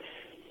hot.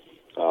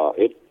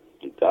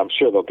 I'm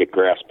sure they'll get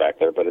grass back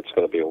there, but it's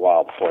going to be a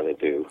while before they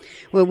do.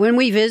 Well, when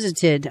we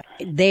visited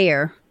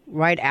there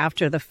right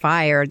after the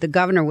fire, the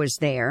governor was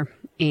there,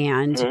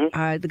 and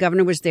the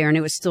governor was there, and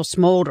it was still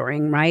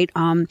smoldering, right?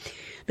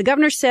 The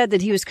governor said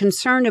that he was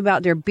concerned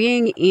about there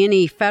being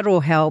any federal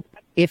help,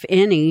 if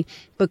any,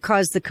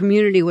 because the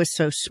community was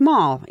so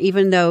small,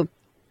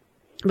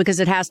 because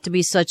it has to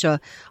be such a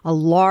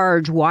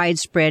large,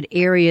 widespread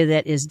area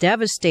that is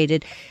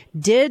devastated.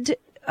 Did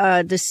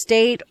the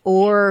state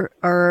or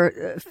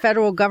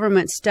federal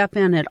government step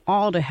in at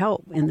all to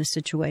help in the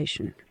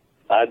situation?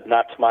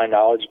 Not to my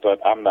knowledge, but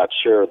I'm not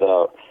sure.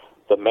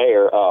 The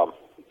mayor,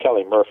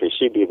 Kelly Murphy,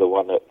 she'd be the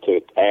one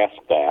to ask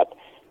that.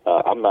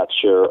 I'm not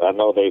sure. I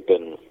know they've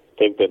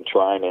been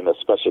trying, and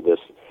especially this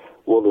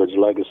Wooldridge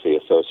Legacy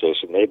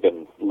Association, they've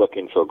been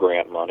looking for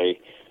grant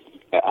money.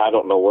 I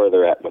don't know where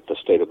they're at with the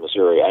state of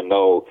Missouri. I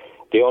know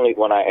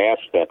when I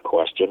asked that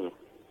question,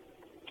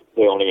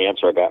 the only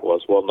answer I got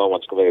was, well, no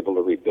one's going to be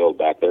able to rebuild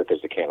back there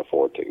because they can't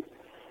afford to.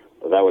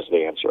 That was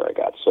the answer I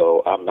got.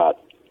 So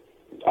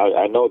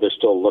I know they're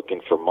still looking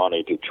for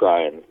money to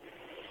try and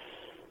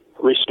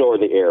restore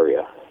the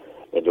area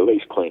and at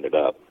least clean it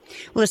up.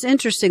 Well, it's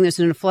interesting this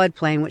is in a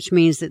floodplain, which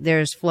means that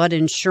there's flood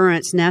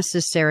insurance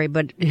necessary,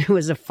 but it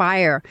was a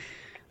fire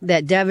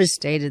that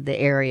devastated the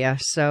area.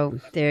 So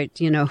they're,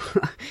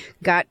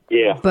 got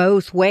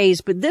both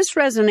ways. But this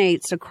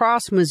resonates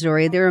across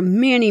Missouri. There are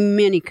many,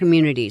 many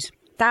communities,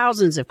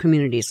 thousands of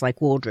communities like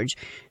Wooldridge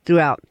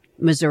throughout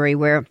Missouri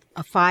where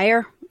a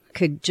fire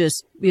could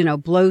just,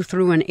 blow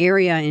through an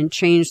area and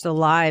change the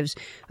lives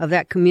of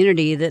that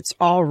community that's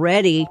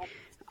already,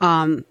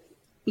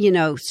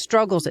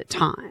 struggles at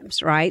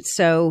times, right?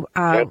 So,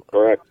 that's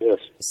correct, yes.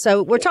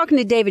 So we're talking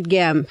to David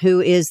Gem, who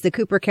is the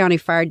Cooper County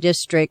Fire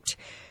District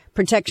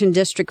Protection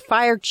District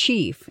Fire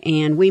Chief.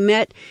 And we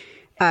met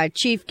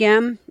Chief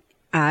Gem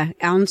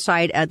on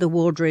site at the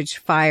Wooldridge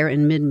Fire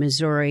in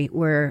mid-Missouri,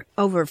 where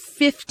over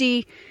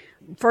 50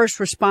 first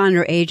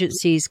responder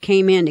agencies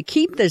came in to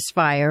keep this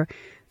fire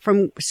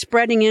from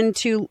spreading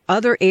into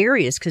other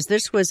areas, because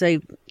this was a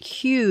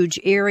huge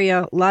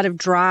area, a lot of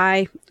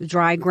dry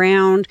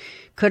ground,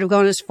 could have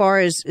gone as far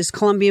as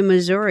Columbia,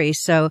 Missouri.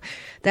 So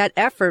that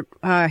effort,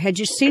 had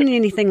you seen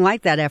anything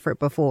like that effort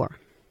before?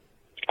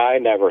 I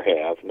never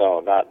have. No,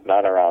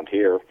 not around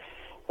here.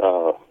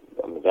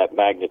 That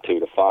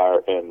magnitude of fire,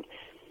 and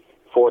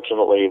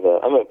fortunately,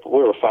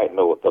 we were fighting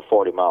the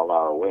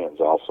 40-mile-an-hour winds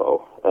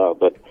also,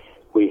 but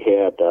we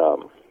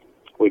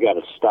got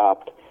it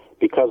stopped.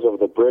 Because of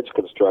the bridge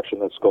construction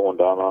that's going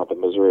down on the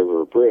Missouri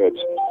River Bridge,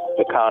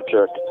 the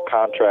contractor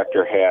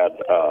had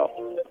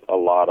a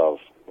lot of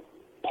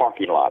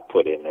parking lot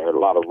put in there, a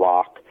lot of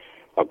rock,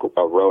 a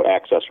road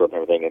access road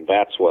and everything, and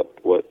that's what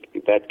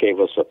that gave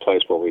us a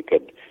place where we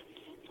could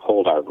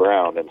hold our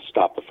ground and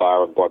stop the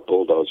fire and brought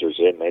bulldozers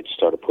in. They just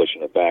started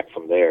pushing it back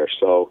from there.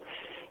 So,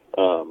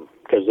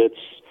 because it's,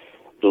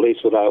 at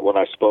least when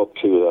I spoke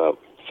to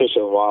Fish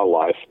and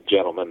Wildlife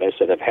gentlemen, they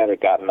said if had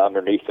it gotten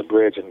underneath the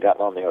bridge and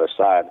gotten on the other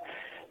side,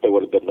 there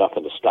would have been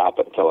nothing to stop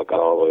it until it got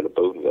all the way to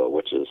Boonville,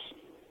 which is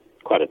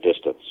quite a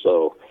distance.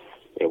 So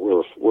we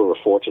were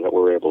fortunate we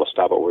were able to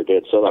stop it where we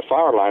did. So that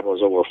fire line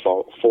was over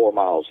 4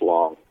 miles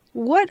long.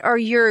 What are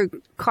your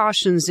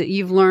cautions that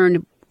you've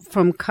learned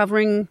from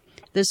covering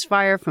this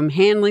fire, from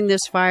handling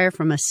this fire,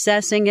 from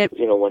assessing it?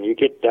 When you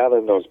get down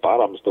in those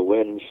bottoms, the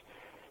wind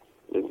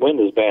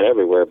is bad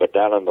everywhere, but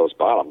down in those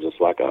bottoms,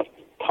 it's like a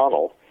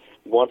tunnel.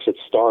 Once it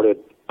started,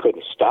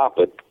 couldn't stop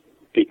it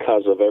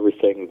because of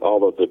everything, all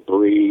the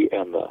debris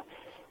and the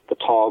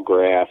tall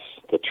grass,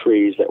 the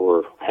trees that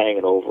were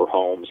hanging over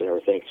homes and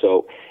everything.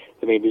 So,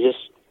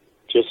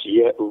 just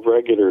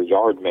regular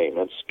yard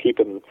maintenance,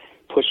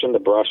 pushing the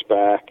brush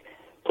back,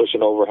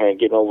 getting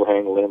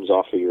overhang limbs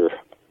off of your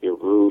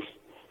roof,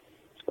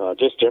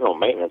 just general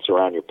maintenance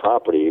around your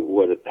property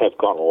would have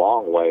gone a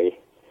long way.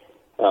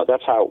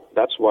 That's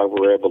why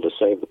we were able to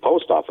save the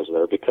post office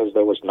there, because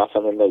there was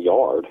nothing in the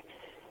yard.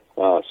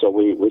 So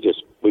we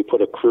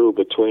put a crew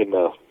between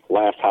the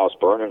last house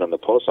burning and the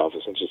post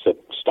office and just said,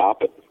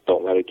 stop it,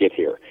 don't let it get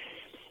here.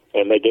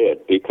 And they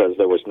did, because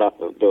there was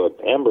nothing, the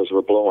embers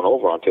were blowing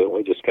over onto it, and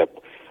we just kept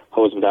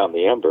hosing down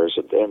the embers.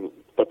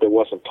 But there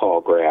wasn't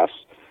tall grass,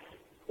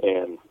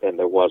 and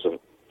there wasn't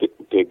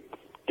big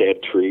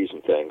dead trees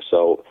and things.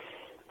 So,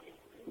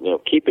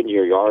 keeping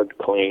your yard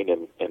clean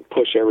and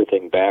push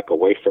everything back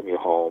away from your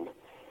home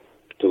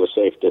to a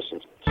safe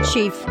distance.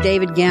 Chief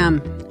David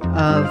Gem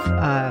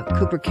of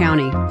Cooper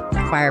County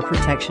Fire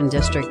Protection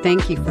District,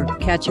 thank you for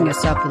catching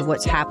us up with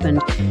what's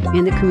happened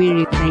in the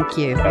community. Thank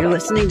you. You're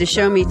listening to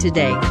Show Me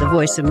Today, the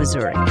voice of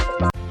Missouri.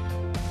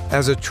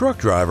 As a truck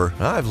driver,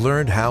 I've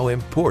learned how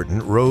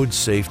important road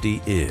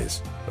safety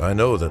is. I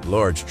know that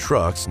large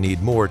trucks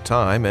need more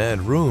time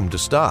and room to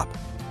stop.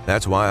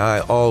 That's why I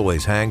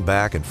always hang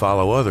back and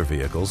follow other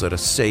vehicles at a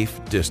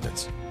safe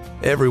distance.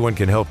 Everyone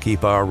can help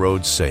keep our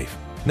roads safe.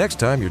 Next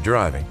time you're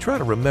driving, try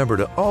to remember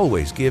to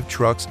always give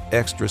trucks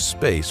extra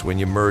space when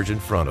you merge in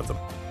front of them.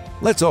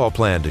 Let's all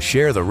plan to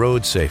share the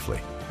road safely.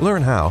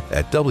 Learn how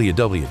at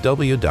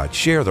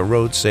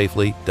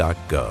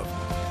www.sharetheroadsafely.gov.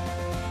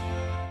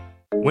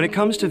 When it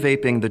comes to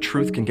vaping, the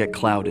truth can get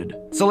clouded.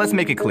 So let's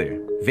make it clear.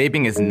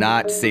 Vaping is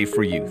not safe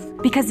for youth.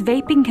 Because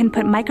vaping can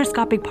put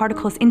microscopic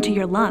particles into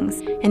your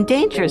lungs. And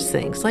dangerous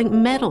things like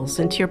metals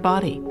into your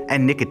body.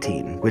 And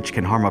nicotine, which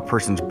can harm a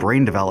person's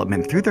brain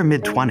development through their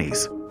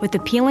mid-20s. With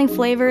appealing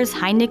flavors,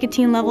 high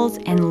nicotine levels,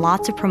 and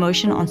lots of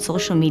promotion on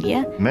social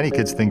media, many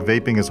kids think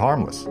vaping is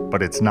harmless,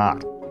 but it's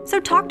not. So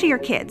talk to your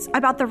kids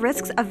about the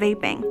risks of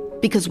vaping.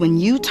 Because when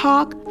you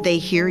talk, they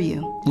hear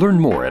you. Learn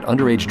more at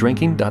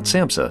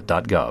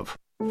underagedrinking.samhsa.gov.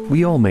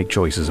 We all make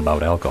choices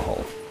about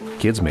alcohol.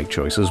 Kids make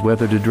choices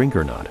whether to drink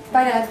or not.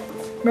 Bye, Dad.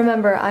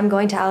 Remember, I'm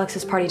going to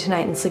Alex's party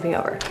tonight and sleeping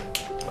over.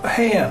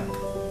 Hey,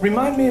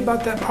 remind me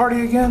about that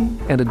party again?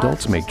 And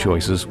adults make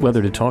choices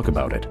whether to talk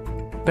about it.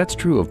 That's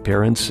true of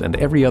parents and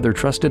every other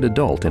trusted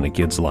adult in a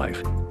kid's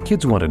life.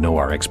 Kids want to know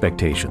our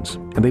expectations,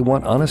 and they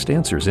want honest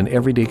answers in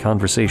everyday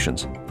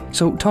conversations.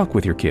 So talk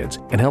with your kids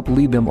and help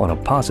lead them on a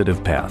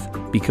positive path,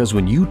 because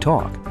when you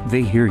talk,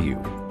 they hear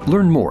you.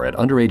 Learn more at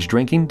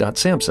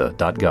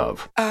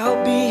underagedrinking.samhsa.gov.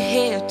 I'll be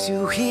here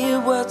to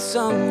hear what's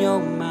on your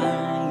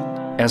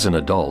mind. As an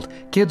adult,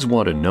 kids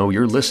want to know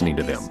you're listening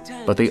to them,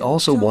 but they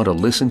also want to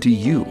listen to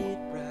you.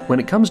 When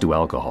it comes to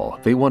alcohol,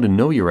 they want to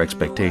know your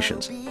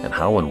expectations and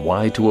how and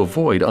why to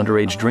avoid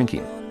underage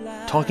drinking.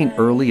 Talking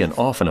early and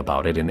often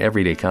about it in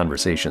everyday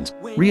conversations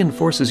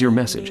reinforces your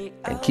message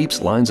and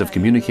keeps lines of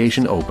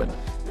communication open.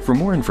 For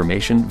more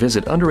information,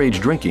 visit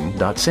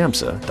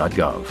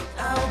underagedrinking.samhsa.gov.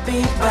 I'll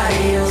be by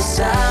your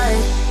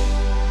side.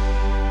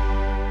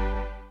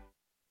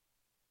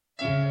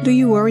 Do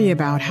you worry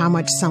about how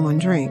much someone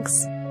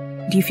drinks?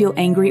 Do you feel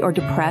angry or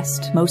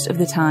depressed most of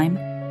the time?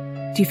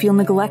 Do you feel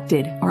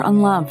neglected or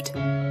unloved?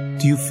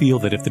 Do you feel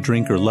that if the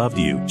drinker loved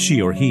you,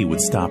 she or he would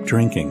stop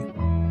drinking?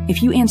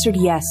 If you answered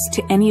yes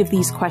to any of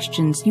these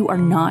questions, you are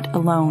not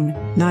alone.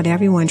 Not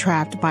everyone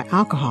trapped by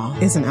alcohol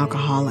is an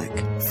alcoholic.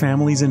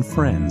 Families and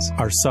friends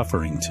are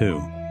suffering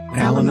too.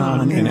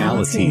 Al-Anon and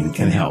Alateen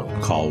can help.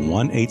 Call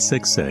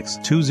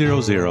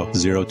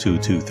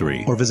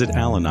 1-866-200-0223 or visit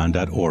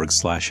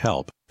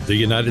alanon.org/help. The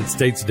United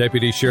States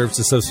Deputy Sheriff's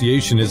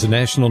Association is a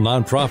national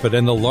nonprofit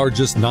and the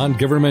largest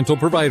non-governmental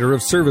provider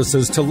of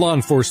services to law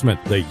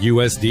enforcement. The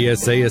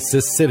USDSA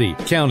assists city,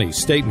 county,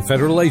 state, and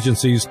federal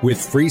agencies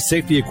with free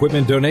safety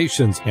equipment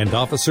donations and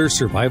officer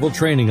survival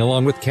training,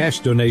 along with cash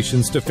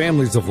donations to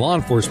families of law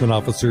enforcement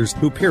officers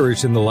who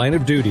perish in the line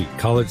of duty,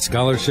 college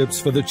scholarships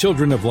for the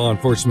children of law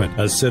enforcement,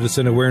 a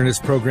citizen awareness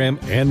program,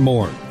 and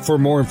more. For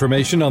more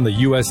information on the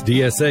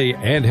USDSA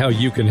and how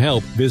you can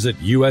help, visit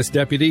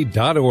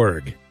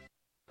usdeputy.org.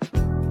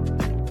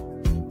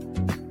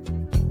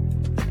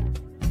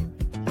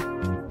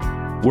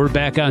 We're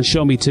back on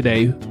Show Me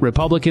Today.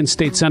 Republican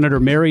State Senator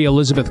Mary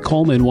Elizabeth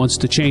Coleman wants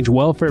to change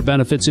welfare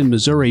benefits in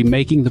Missouri,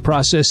 making the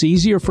process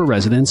easier for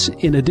residents,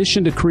 in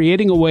addition to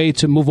creating a way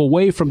to move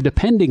away from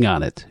depending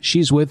on it.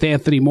 She's with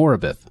Anthony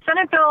Morabith.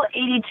 Senate Bill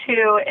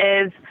 82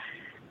 is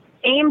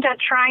aimed at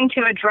trying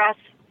to address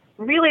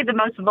really the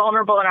most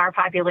vulnerable in our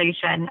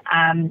population.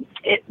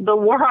 The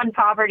war on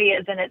poverty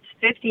is in its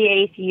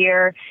 58th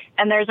year,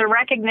 and there's a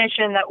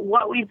recognition that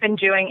what we've been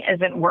doing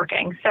isn't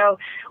working. So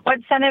what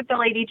Senate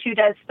Bill 82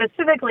 does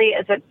specifically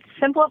is it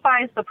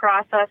simplifies the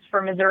process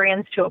for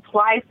Missourians to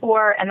apply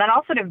for and then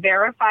also to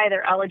verify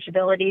their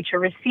eligibility to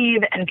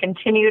receive and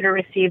continue to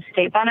receive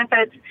state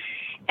benefits,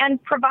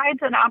 and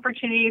provides an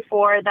opportunity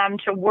for them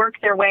to work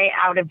their way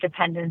out of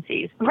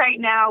dependencies. Right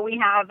now, we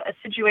have a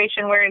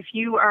situation where if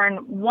you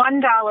earn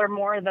 $1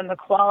 more than the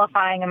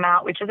qualifying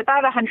amount, which is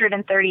about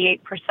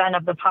 138%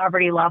 of the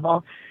poverty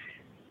level,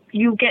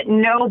 you get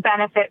no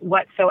benefit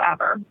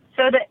whatsoever.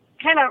 So the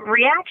kind of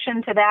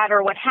reaction to that,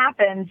 or what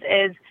happens,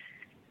 is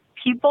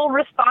people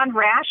respond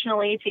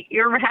rationally to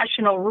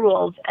irrational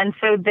rules, and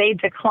so they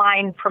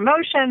decline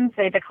promotions,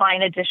 they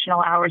decline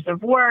additional hours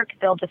of work,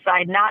 they'll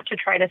decide not to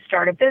try to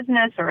start a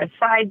business or a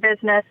side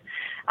business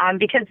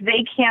because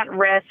they can't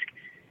risk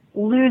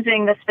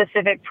losing the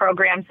specific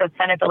programs that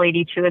Senate Bill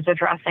 82 is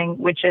addressing,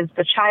 which is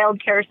the child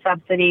care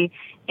subsidy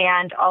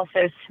and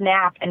also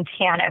SNAP and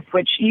TANF,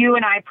 which you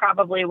and I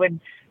probably would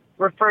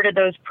refer to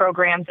those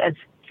programs as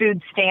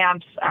food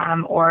stamps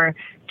or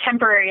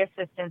temporary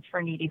assistance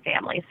for needy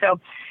families. So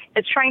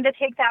it's trying to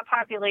take that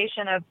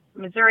population of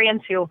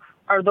Missourians who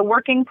are the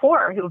working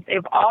poor, who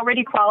they've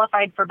already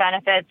qualified for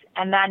benefits,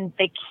 and then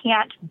they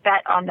can't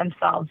bet on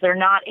themselves. They're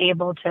not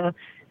able to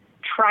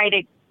try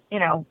to,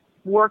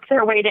 work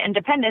their way to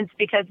independence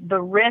because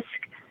the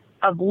risk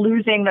of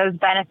losing those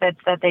benefits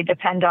that they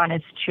depend on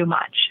is too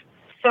much.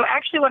 So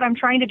actually what I'm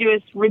trying to do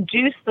is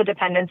reduce the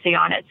dependency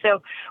on it.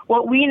 So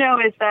what we know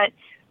is that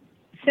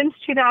since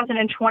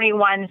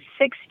 2021,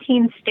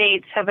 16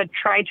 states have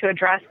tried to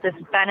address this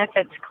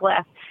benefits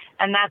cliff,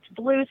 and that's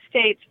blue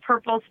states,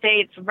 purple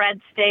states, red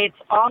states,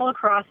 all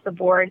across the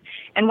board.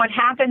 And what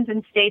happens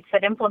in states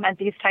that implement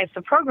these types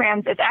of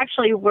programs is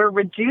actually we're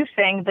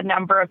reducing the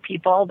number of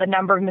people, the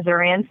number of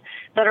Missourians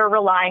that are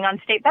relying on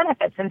state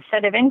benefits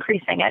instead of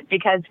increasing it,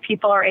 because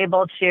people are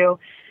able to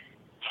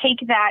take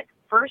that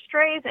first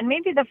raise, and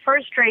maybe the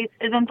first raise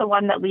isn't the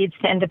one that leads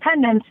to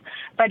independence,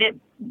 but it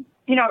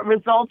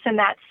results in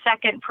that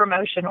second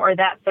promotion or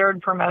that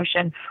third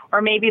promotion,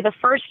 or maybe the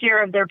first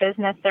year of their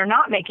business, they're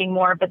not making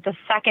more, but the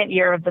second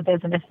year of the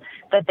business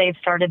that they've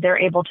started, they're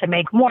able to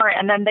make more,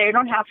 and then they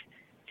don't have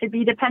to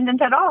be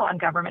dependent at all on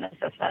government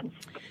assistance.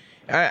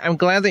 I'm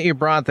glad that you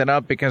brought that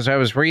up, because I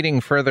was reading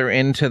further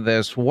into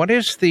this. What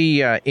is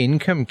the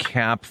income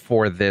cap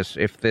for this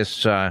if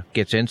this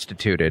gets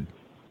instituted?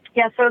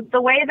 Yeah, so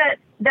the way that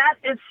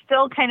is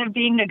still kind of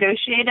being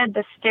negotiated,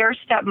 the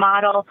stair-step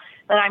model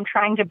that I'm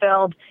trying to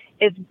build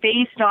is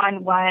based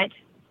on what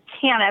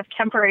TANF,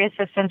 Temporary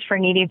Assistance for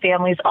Needy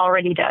Families,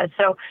 already does.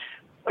 So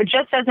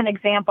just as an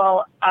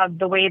example of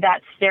the way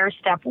that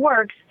stair-step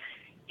works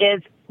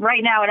is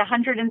right now at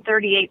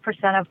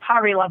 138% of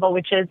poverty level,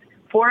 which is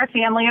for a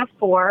family of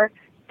four,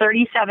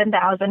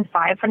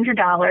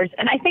 $37,500.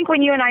 And I think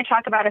when you and I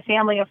talk about a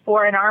family of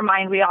four, in our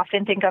mind, we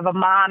often think of a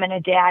mom and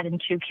a dad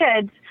and two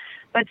kids.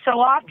 But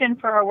so often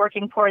for our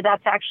working poor,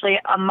 that's actually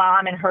a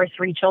mom and her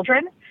three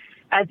children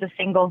as a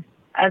single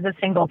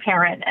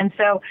parent. And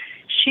so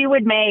she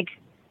would make,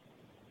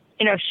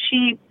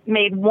 she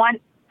made one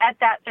at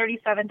that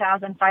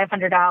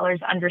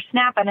 $37,500 under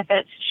SNAP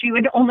benefits. She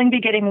would only be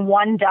getting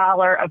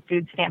 $1 of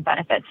food stamp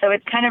benefits. So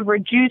it kind of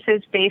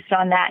reduces based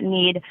on that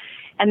need.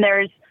 And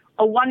there's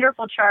a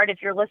wonderful chart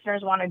if your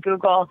listeners want to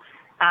Google,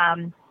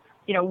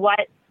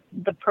 what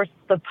the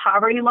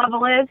poverty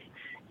level is.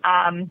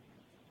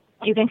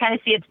 You can kind of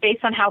see it's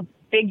based on how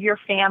big your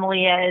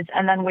family is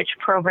and then which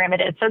program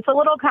it is. So it's a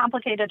little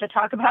complicated to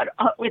talk about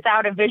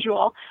without a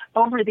visual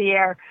over the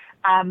air.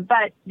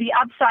 But the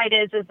upside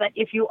is that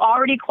if you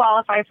already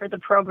qualify for the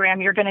program,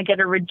 you're going to get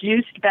a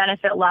reduced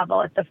benefit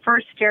level. At the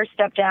first stair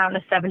step down to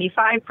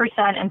 75%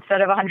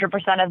 instead of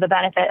 100% of the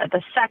benefit. At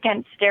the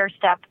second stair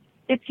step,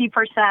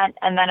 50%,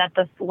 and then at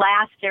the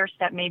last stair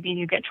step, maybe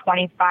you get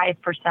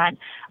 25%,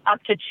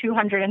 up to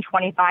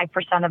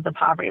 225% of the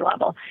poverty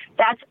level.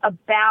 That's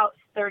about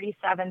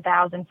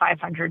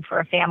 $37,500 for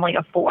a family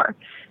of four.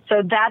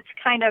 So that's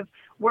kind of,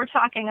 we're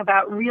talking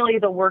about really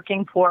the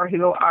working poor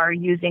who are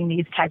using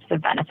these types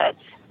of benefits.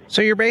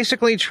 So you're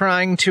basically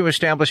trying to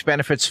establish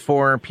benefits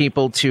for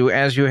people to,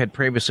 as you had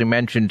previously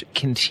mentioned,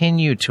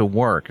 continue to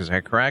work. Is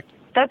that correct?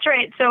 That's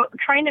right. So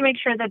trying to make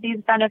sure that these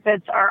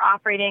benefits are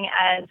operating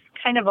as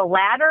kind of a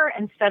ladder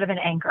instead of an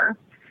anchor.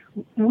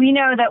 We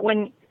know that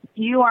when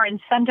you are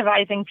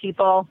incentivizing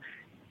people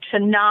to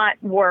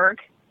not work,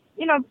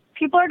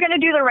 people are going to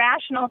do the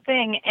rational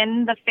thing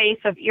in the face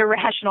of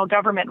irrational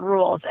government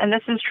rules. And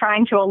this is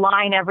trying to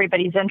align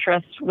everybody's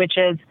interests, which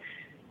is,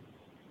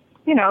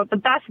 the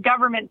best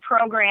government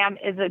program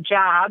is a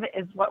job,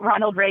 is what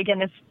Ronald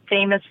Reagan is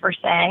famous for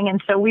saying.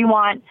 And so we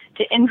want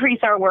to increase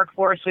our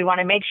workforce. We want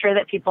to make sure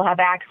that people have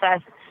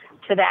access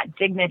to that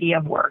dignity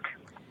of work.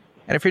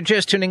 And if you're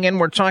just tuning in,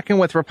 we're talking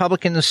with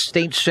Republican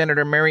State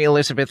Senator Mary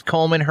Elizabeth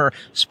Coleman. Her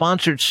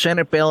sponsored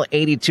Senate Bill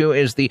 82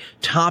 is the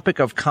topic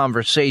of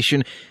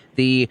conversation.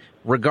 The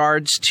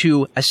regards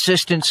to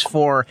assistance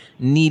for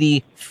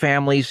needy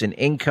families and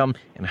income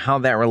and how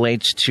that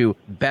relates to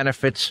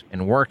benefits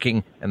and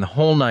working and the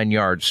whole nine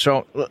yards.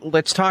 So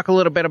let's talk a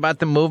little bit about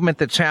the movement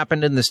that's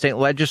happened in the state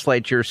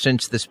legislature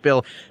since this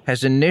bill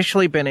has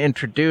initially been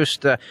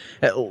introduced.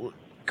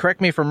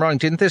 Correct me if I'm wrong,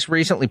 didn't this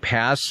recently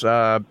pass,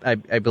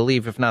 I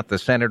believe, if not the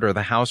Senate or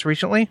the House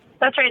recently?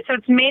 That's right. So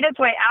it's made its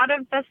way out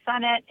of the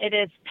Senate. It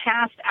is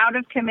passed out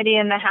of committee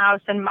in the House,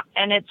 and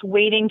it's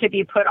waiting to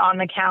be put on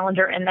the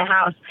calendar in the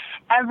House.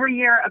 Every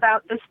year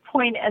about this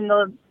point in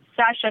the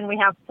session, we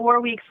have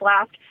 4 weeks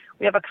left.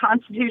 We have a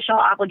constitutional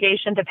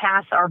obligation to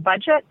pass our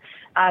budget.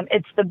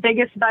 It's the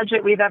biggest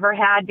budget we've ever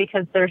had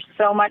because there's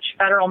so much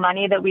federal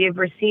money that we have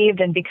received,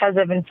 and because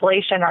of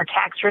inflation, our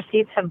tax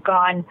receipts have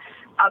gone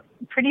up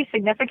pretty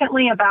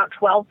significantly, about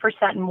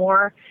 12%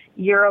 more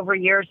year over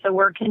year. So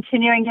we're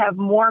continuing to have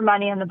more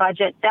money in the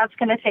budget. That's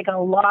going to take a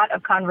lot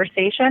of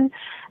conversation.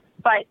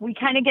 But we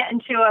kind of get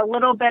into a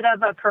little bit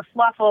of a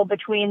kerfluffle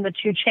between the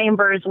two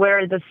chambers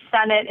where the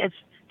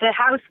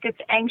House gets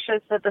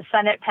anxious that the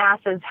Senate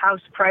passes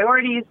House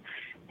priorities.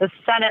 The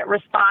Senate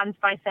responds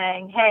by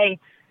saying, hey,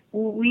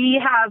 we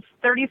have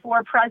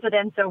 34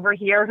 presidents over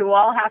here who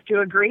all have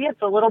to agree.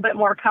 It's a little bit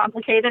more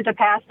complicated to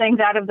pass things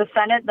out of the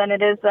Senate than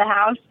it is the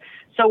House.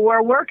 So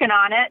we're working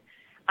on it.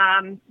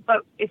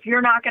 But if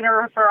you're not going to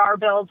refer our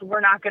bills,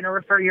 we're not going to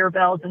refer your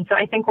bills. And so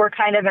I think we're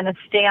kind of in a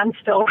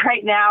standstill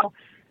right now.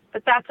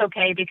 But that's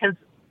okay because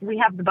we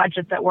have the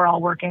budget that we're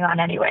all working on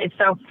anyway.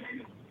 So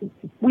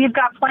we've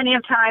got plenty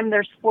of time.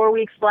 There's 4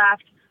 weeks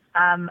left.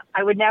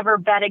 I would never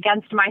bet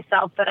against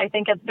myself, but I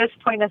think at this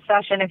point in the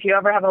session, if you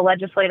ever have a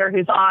legislator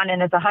who's on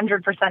and is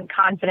 100%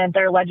 confident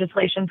their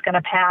legislation's going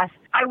to pass,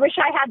 I wish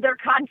I had their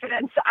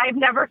confidence. I've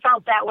never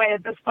felt that way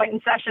at this point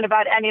in session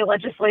about any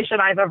legislation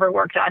I've ever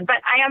worked on. But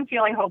I am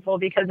feeling hopeful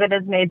because it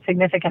has made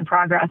significant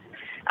progress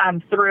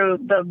through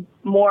the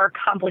more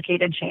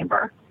complicated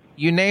chamber.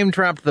 You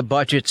name-dropped the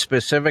budget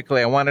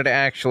specifically. I wanted to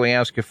actually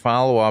ask a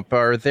follow-up.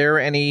 Are there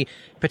any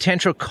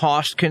potential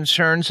cost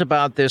concerns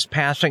about this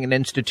passing and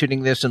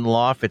instituting this in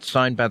law if it's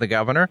signed by the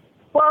governor?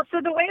 Well,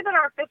 so the way that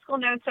our fiscal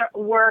notes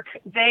work,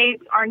 they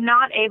are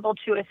not able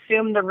to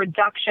assume the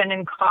reduction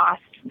in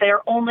cost.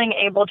 They're only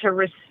able to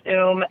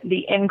assume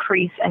the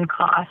increase in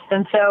cost.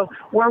 And so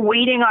we're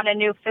waiting on a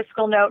new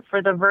fiscal note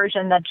for the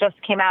version that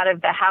just came out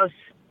of the House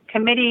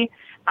committee.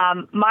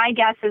 My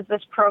guess is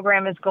this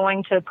program is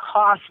going to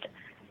cost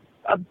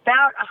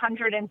about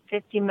 $150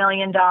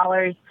 million,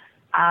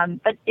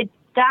 but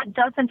that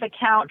doesn't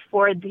account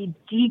for the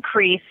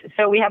decrease.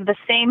 So we have the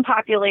same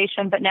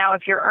population, but now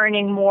if you're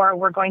earning more,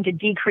 we're going to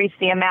decrease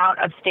the amount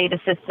of state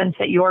assistance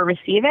that you're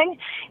receiving.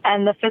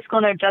 And the fiscal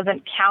note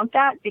doesn't count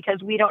that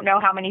because we don't know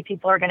how many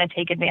people are going to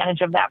take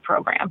advantage of that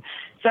program.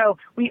 So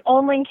we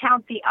only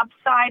count the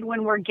upside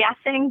when we're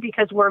guessing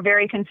because we're a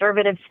very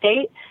conservative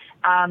state.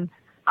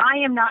 I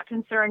am not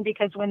concerned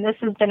because when this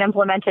has been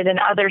implemented in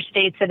other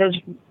states, it has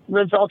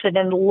resulted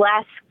in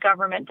less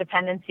government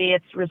dependency.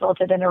 It's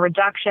resulted in a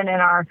reduction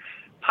in our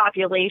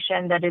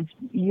population that is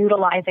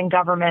utilizing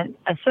government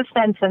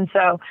assistance. And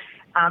so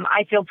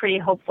I feel pretty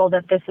hopeful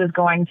that this is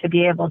going to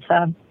be able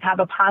to have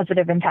a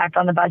positive impact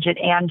on the budget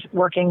and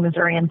working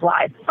Missourians'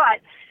 lives.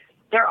 But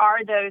there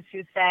are those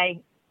who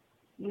say,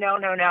 no,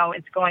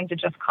 it's going to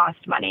just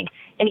cost money.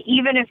 And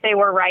even if they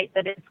were right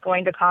that it's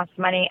going to cost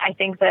money, I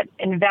think that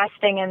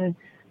investing in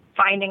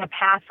finding a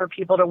path for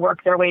people to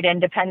work their way to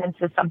independence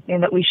is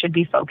something that we should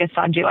be focused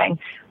on doing.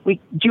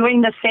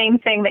 Doing the same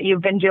thing that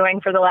you've been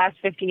doing for the last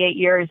 58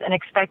 years and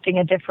expecting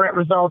a different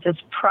result is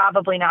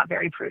probably not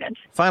very prudent.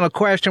 Final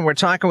question. We're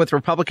talking with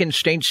Republican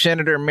State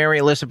Senator Mary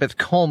Elizabeth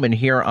Coleman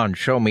here on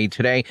Show Me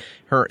Today.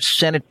 Her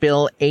Senate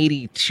Bill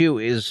 82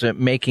 is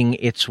making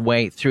its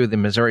way through the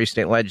Missouri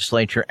State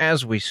Legislature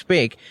as we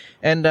speak.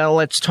 And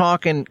let's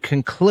talk and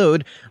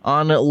conclude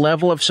on a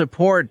level of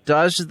support.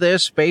 Does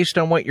this, based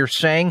on what you're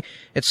saying,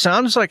 it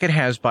sounds like it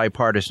has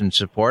bipartisan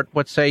support.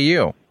 What say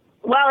you?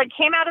 Well, it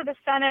came out of the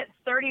Senate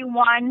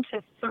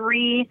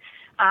 31-3.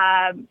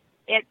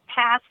 It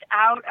passed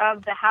out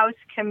of the House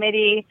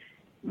committee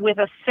with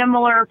a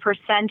similar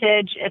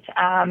percentage. It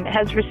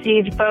has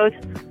received both,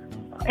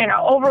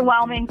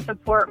 overwhelming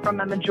support from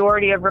a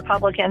majority of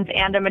Republicans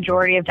and a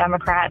majority of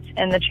Democrats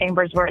in the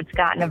chambers where it's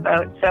gotten a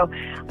vote. So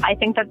I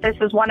think that this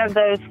is one of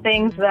those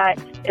things that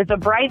is a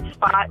bright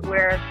spot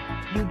where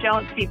you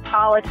don't see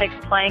politics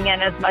playing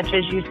in as much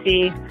as you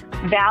see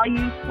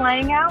values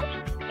playing out.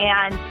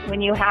 And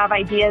when you have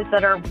ideas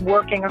that are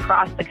working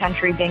across the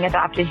country being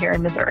adopted here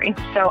in Missouri.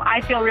 So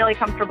I feel really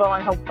comfortable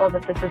and hopeful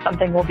that this is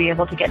something we'll be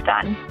able to get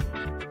done.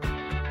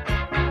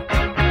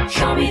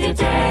 Show me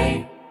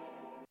today.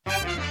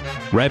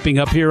 Wrapping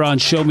up here on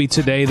Show Me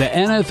Today, the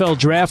NFL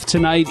Draft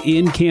tonight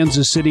in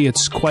Kansas City.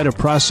 It's quite a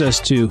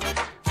process to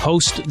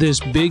host this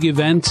big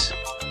event.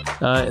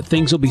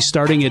 Things will be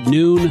starting at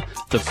noon.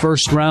 The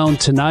first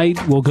round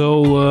tonight will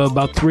go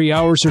about 3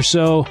 hours or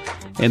so.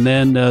 And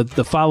then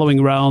the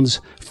following rounds,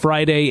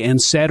 Friday and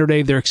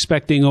Saturday, they're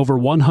expecting over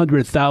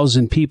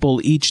 100,000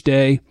 people each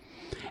day.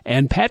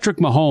 And Patrick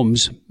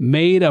Mahomes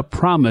made a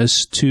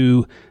promise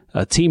to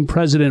team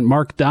president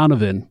Mark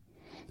Donovan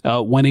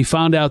when he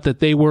found out that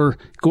they were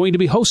going to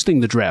be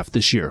hosting the draft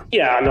this year.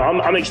 Yeah, no,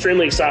 I'm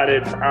extremely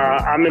excited.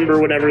 I remember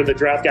whenever the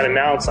draft got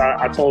announced,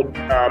 I told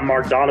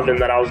Mark Donovan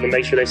that I was going to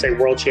make sure they say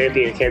world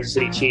champion Kansas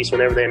City Chiefs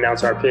whenever they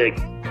announce our pick.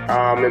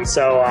 And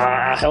so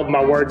I held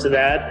my word to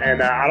that.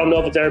 And I don't know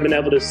if it's ever been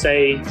able to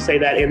say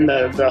that in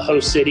the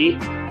host city.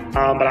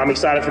 But I'm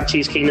excited for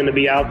Chiefs Kingdom to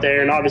be out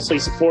there and obviously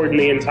supporting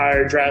the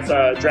entire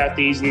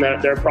draftees and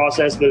their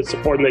process, but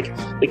supporting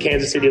the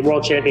Kansas City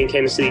world champion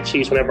Kansas City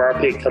Chiefs whenever our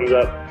pick comes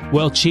up.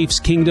 Well, Chiefs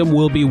Kingdom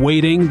will be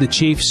waiting. The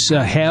Chiefs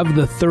have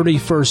the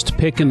 31st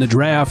pick in the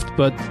draft,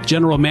 but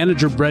General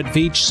Manager Brett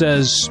Veach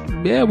says,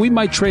 yeah, we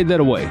might trade that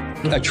away.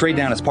 A trade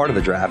down is part of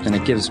the draft, and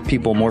it gives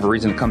people more of a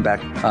reason to come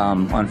back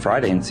on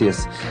Friday and see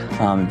us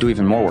do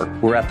even more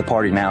work. We're at the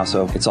party now,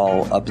 so it's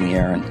all up in the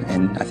air,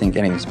 and I think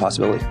anything's a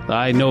possibility.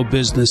 I know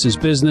business business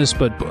is business,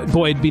 but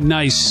boy, it'd be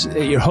nice.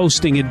 You're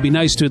hosting. It'd be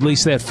nice to at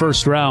least that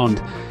first round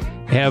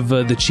have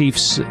the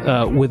Chiefs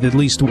with at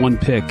least one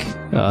pick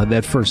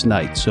that first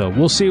night. So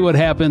we'll see what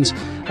happens.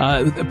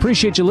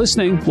 Appreciate you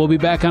listening. We'll be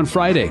back on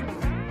Friday.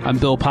 I'm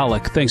Bill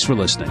Pollack. Thanks for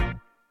listening.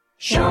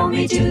 Show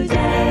me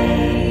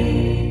today.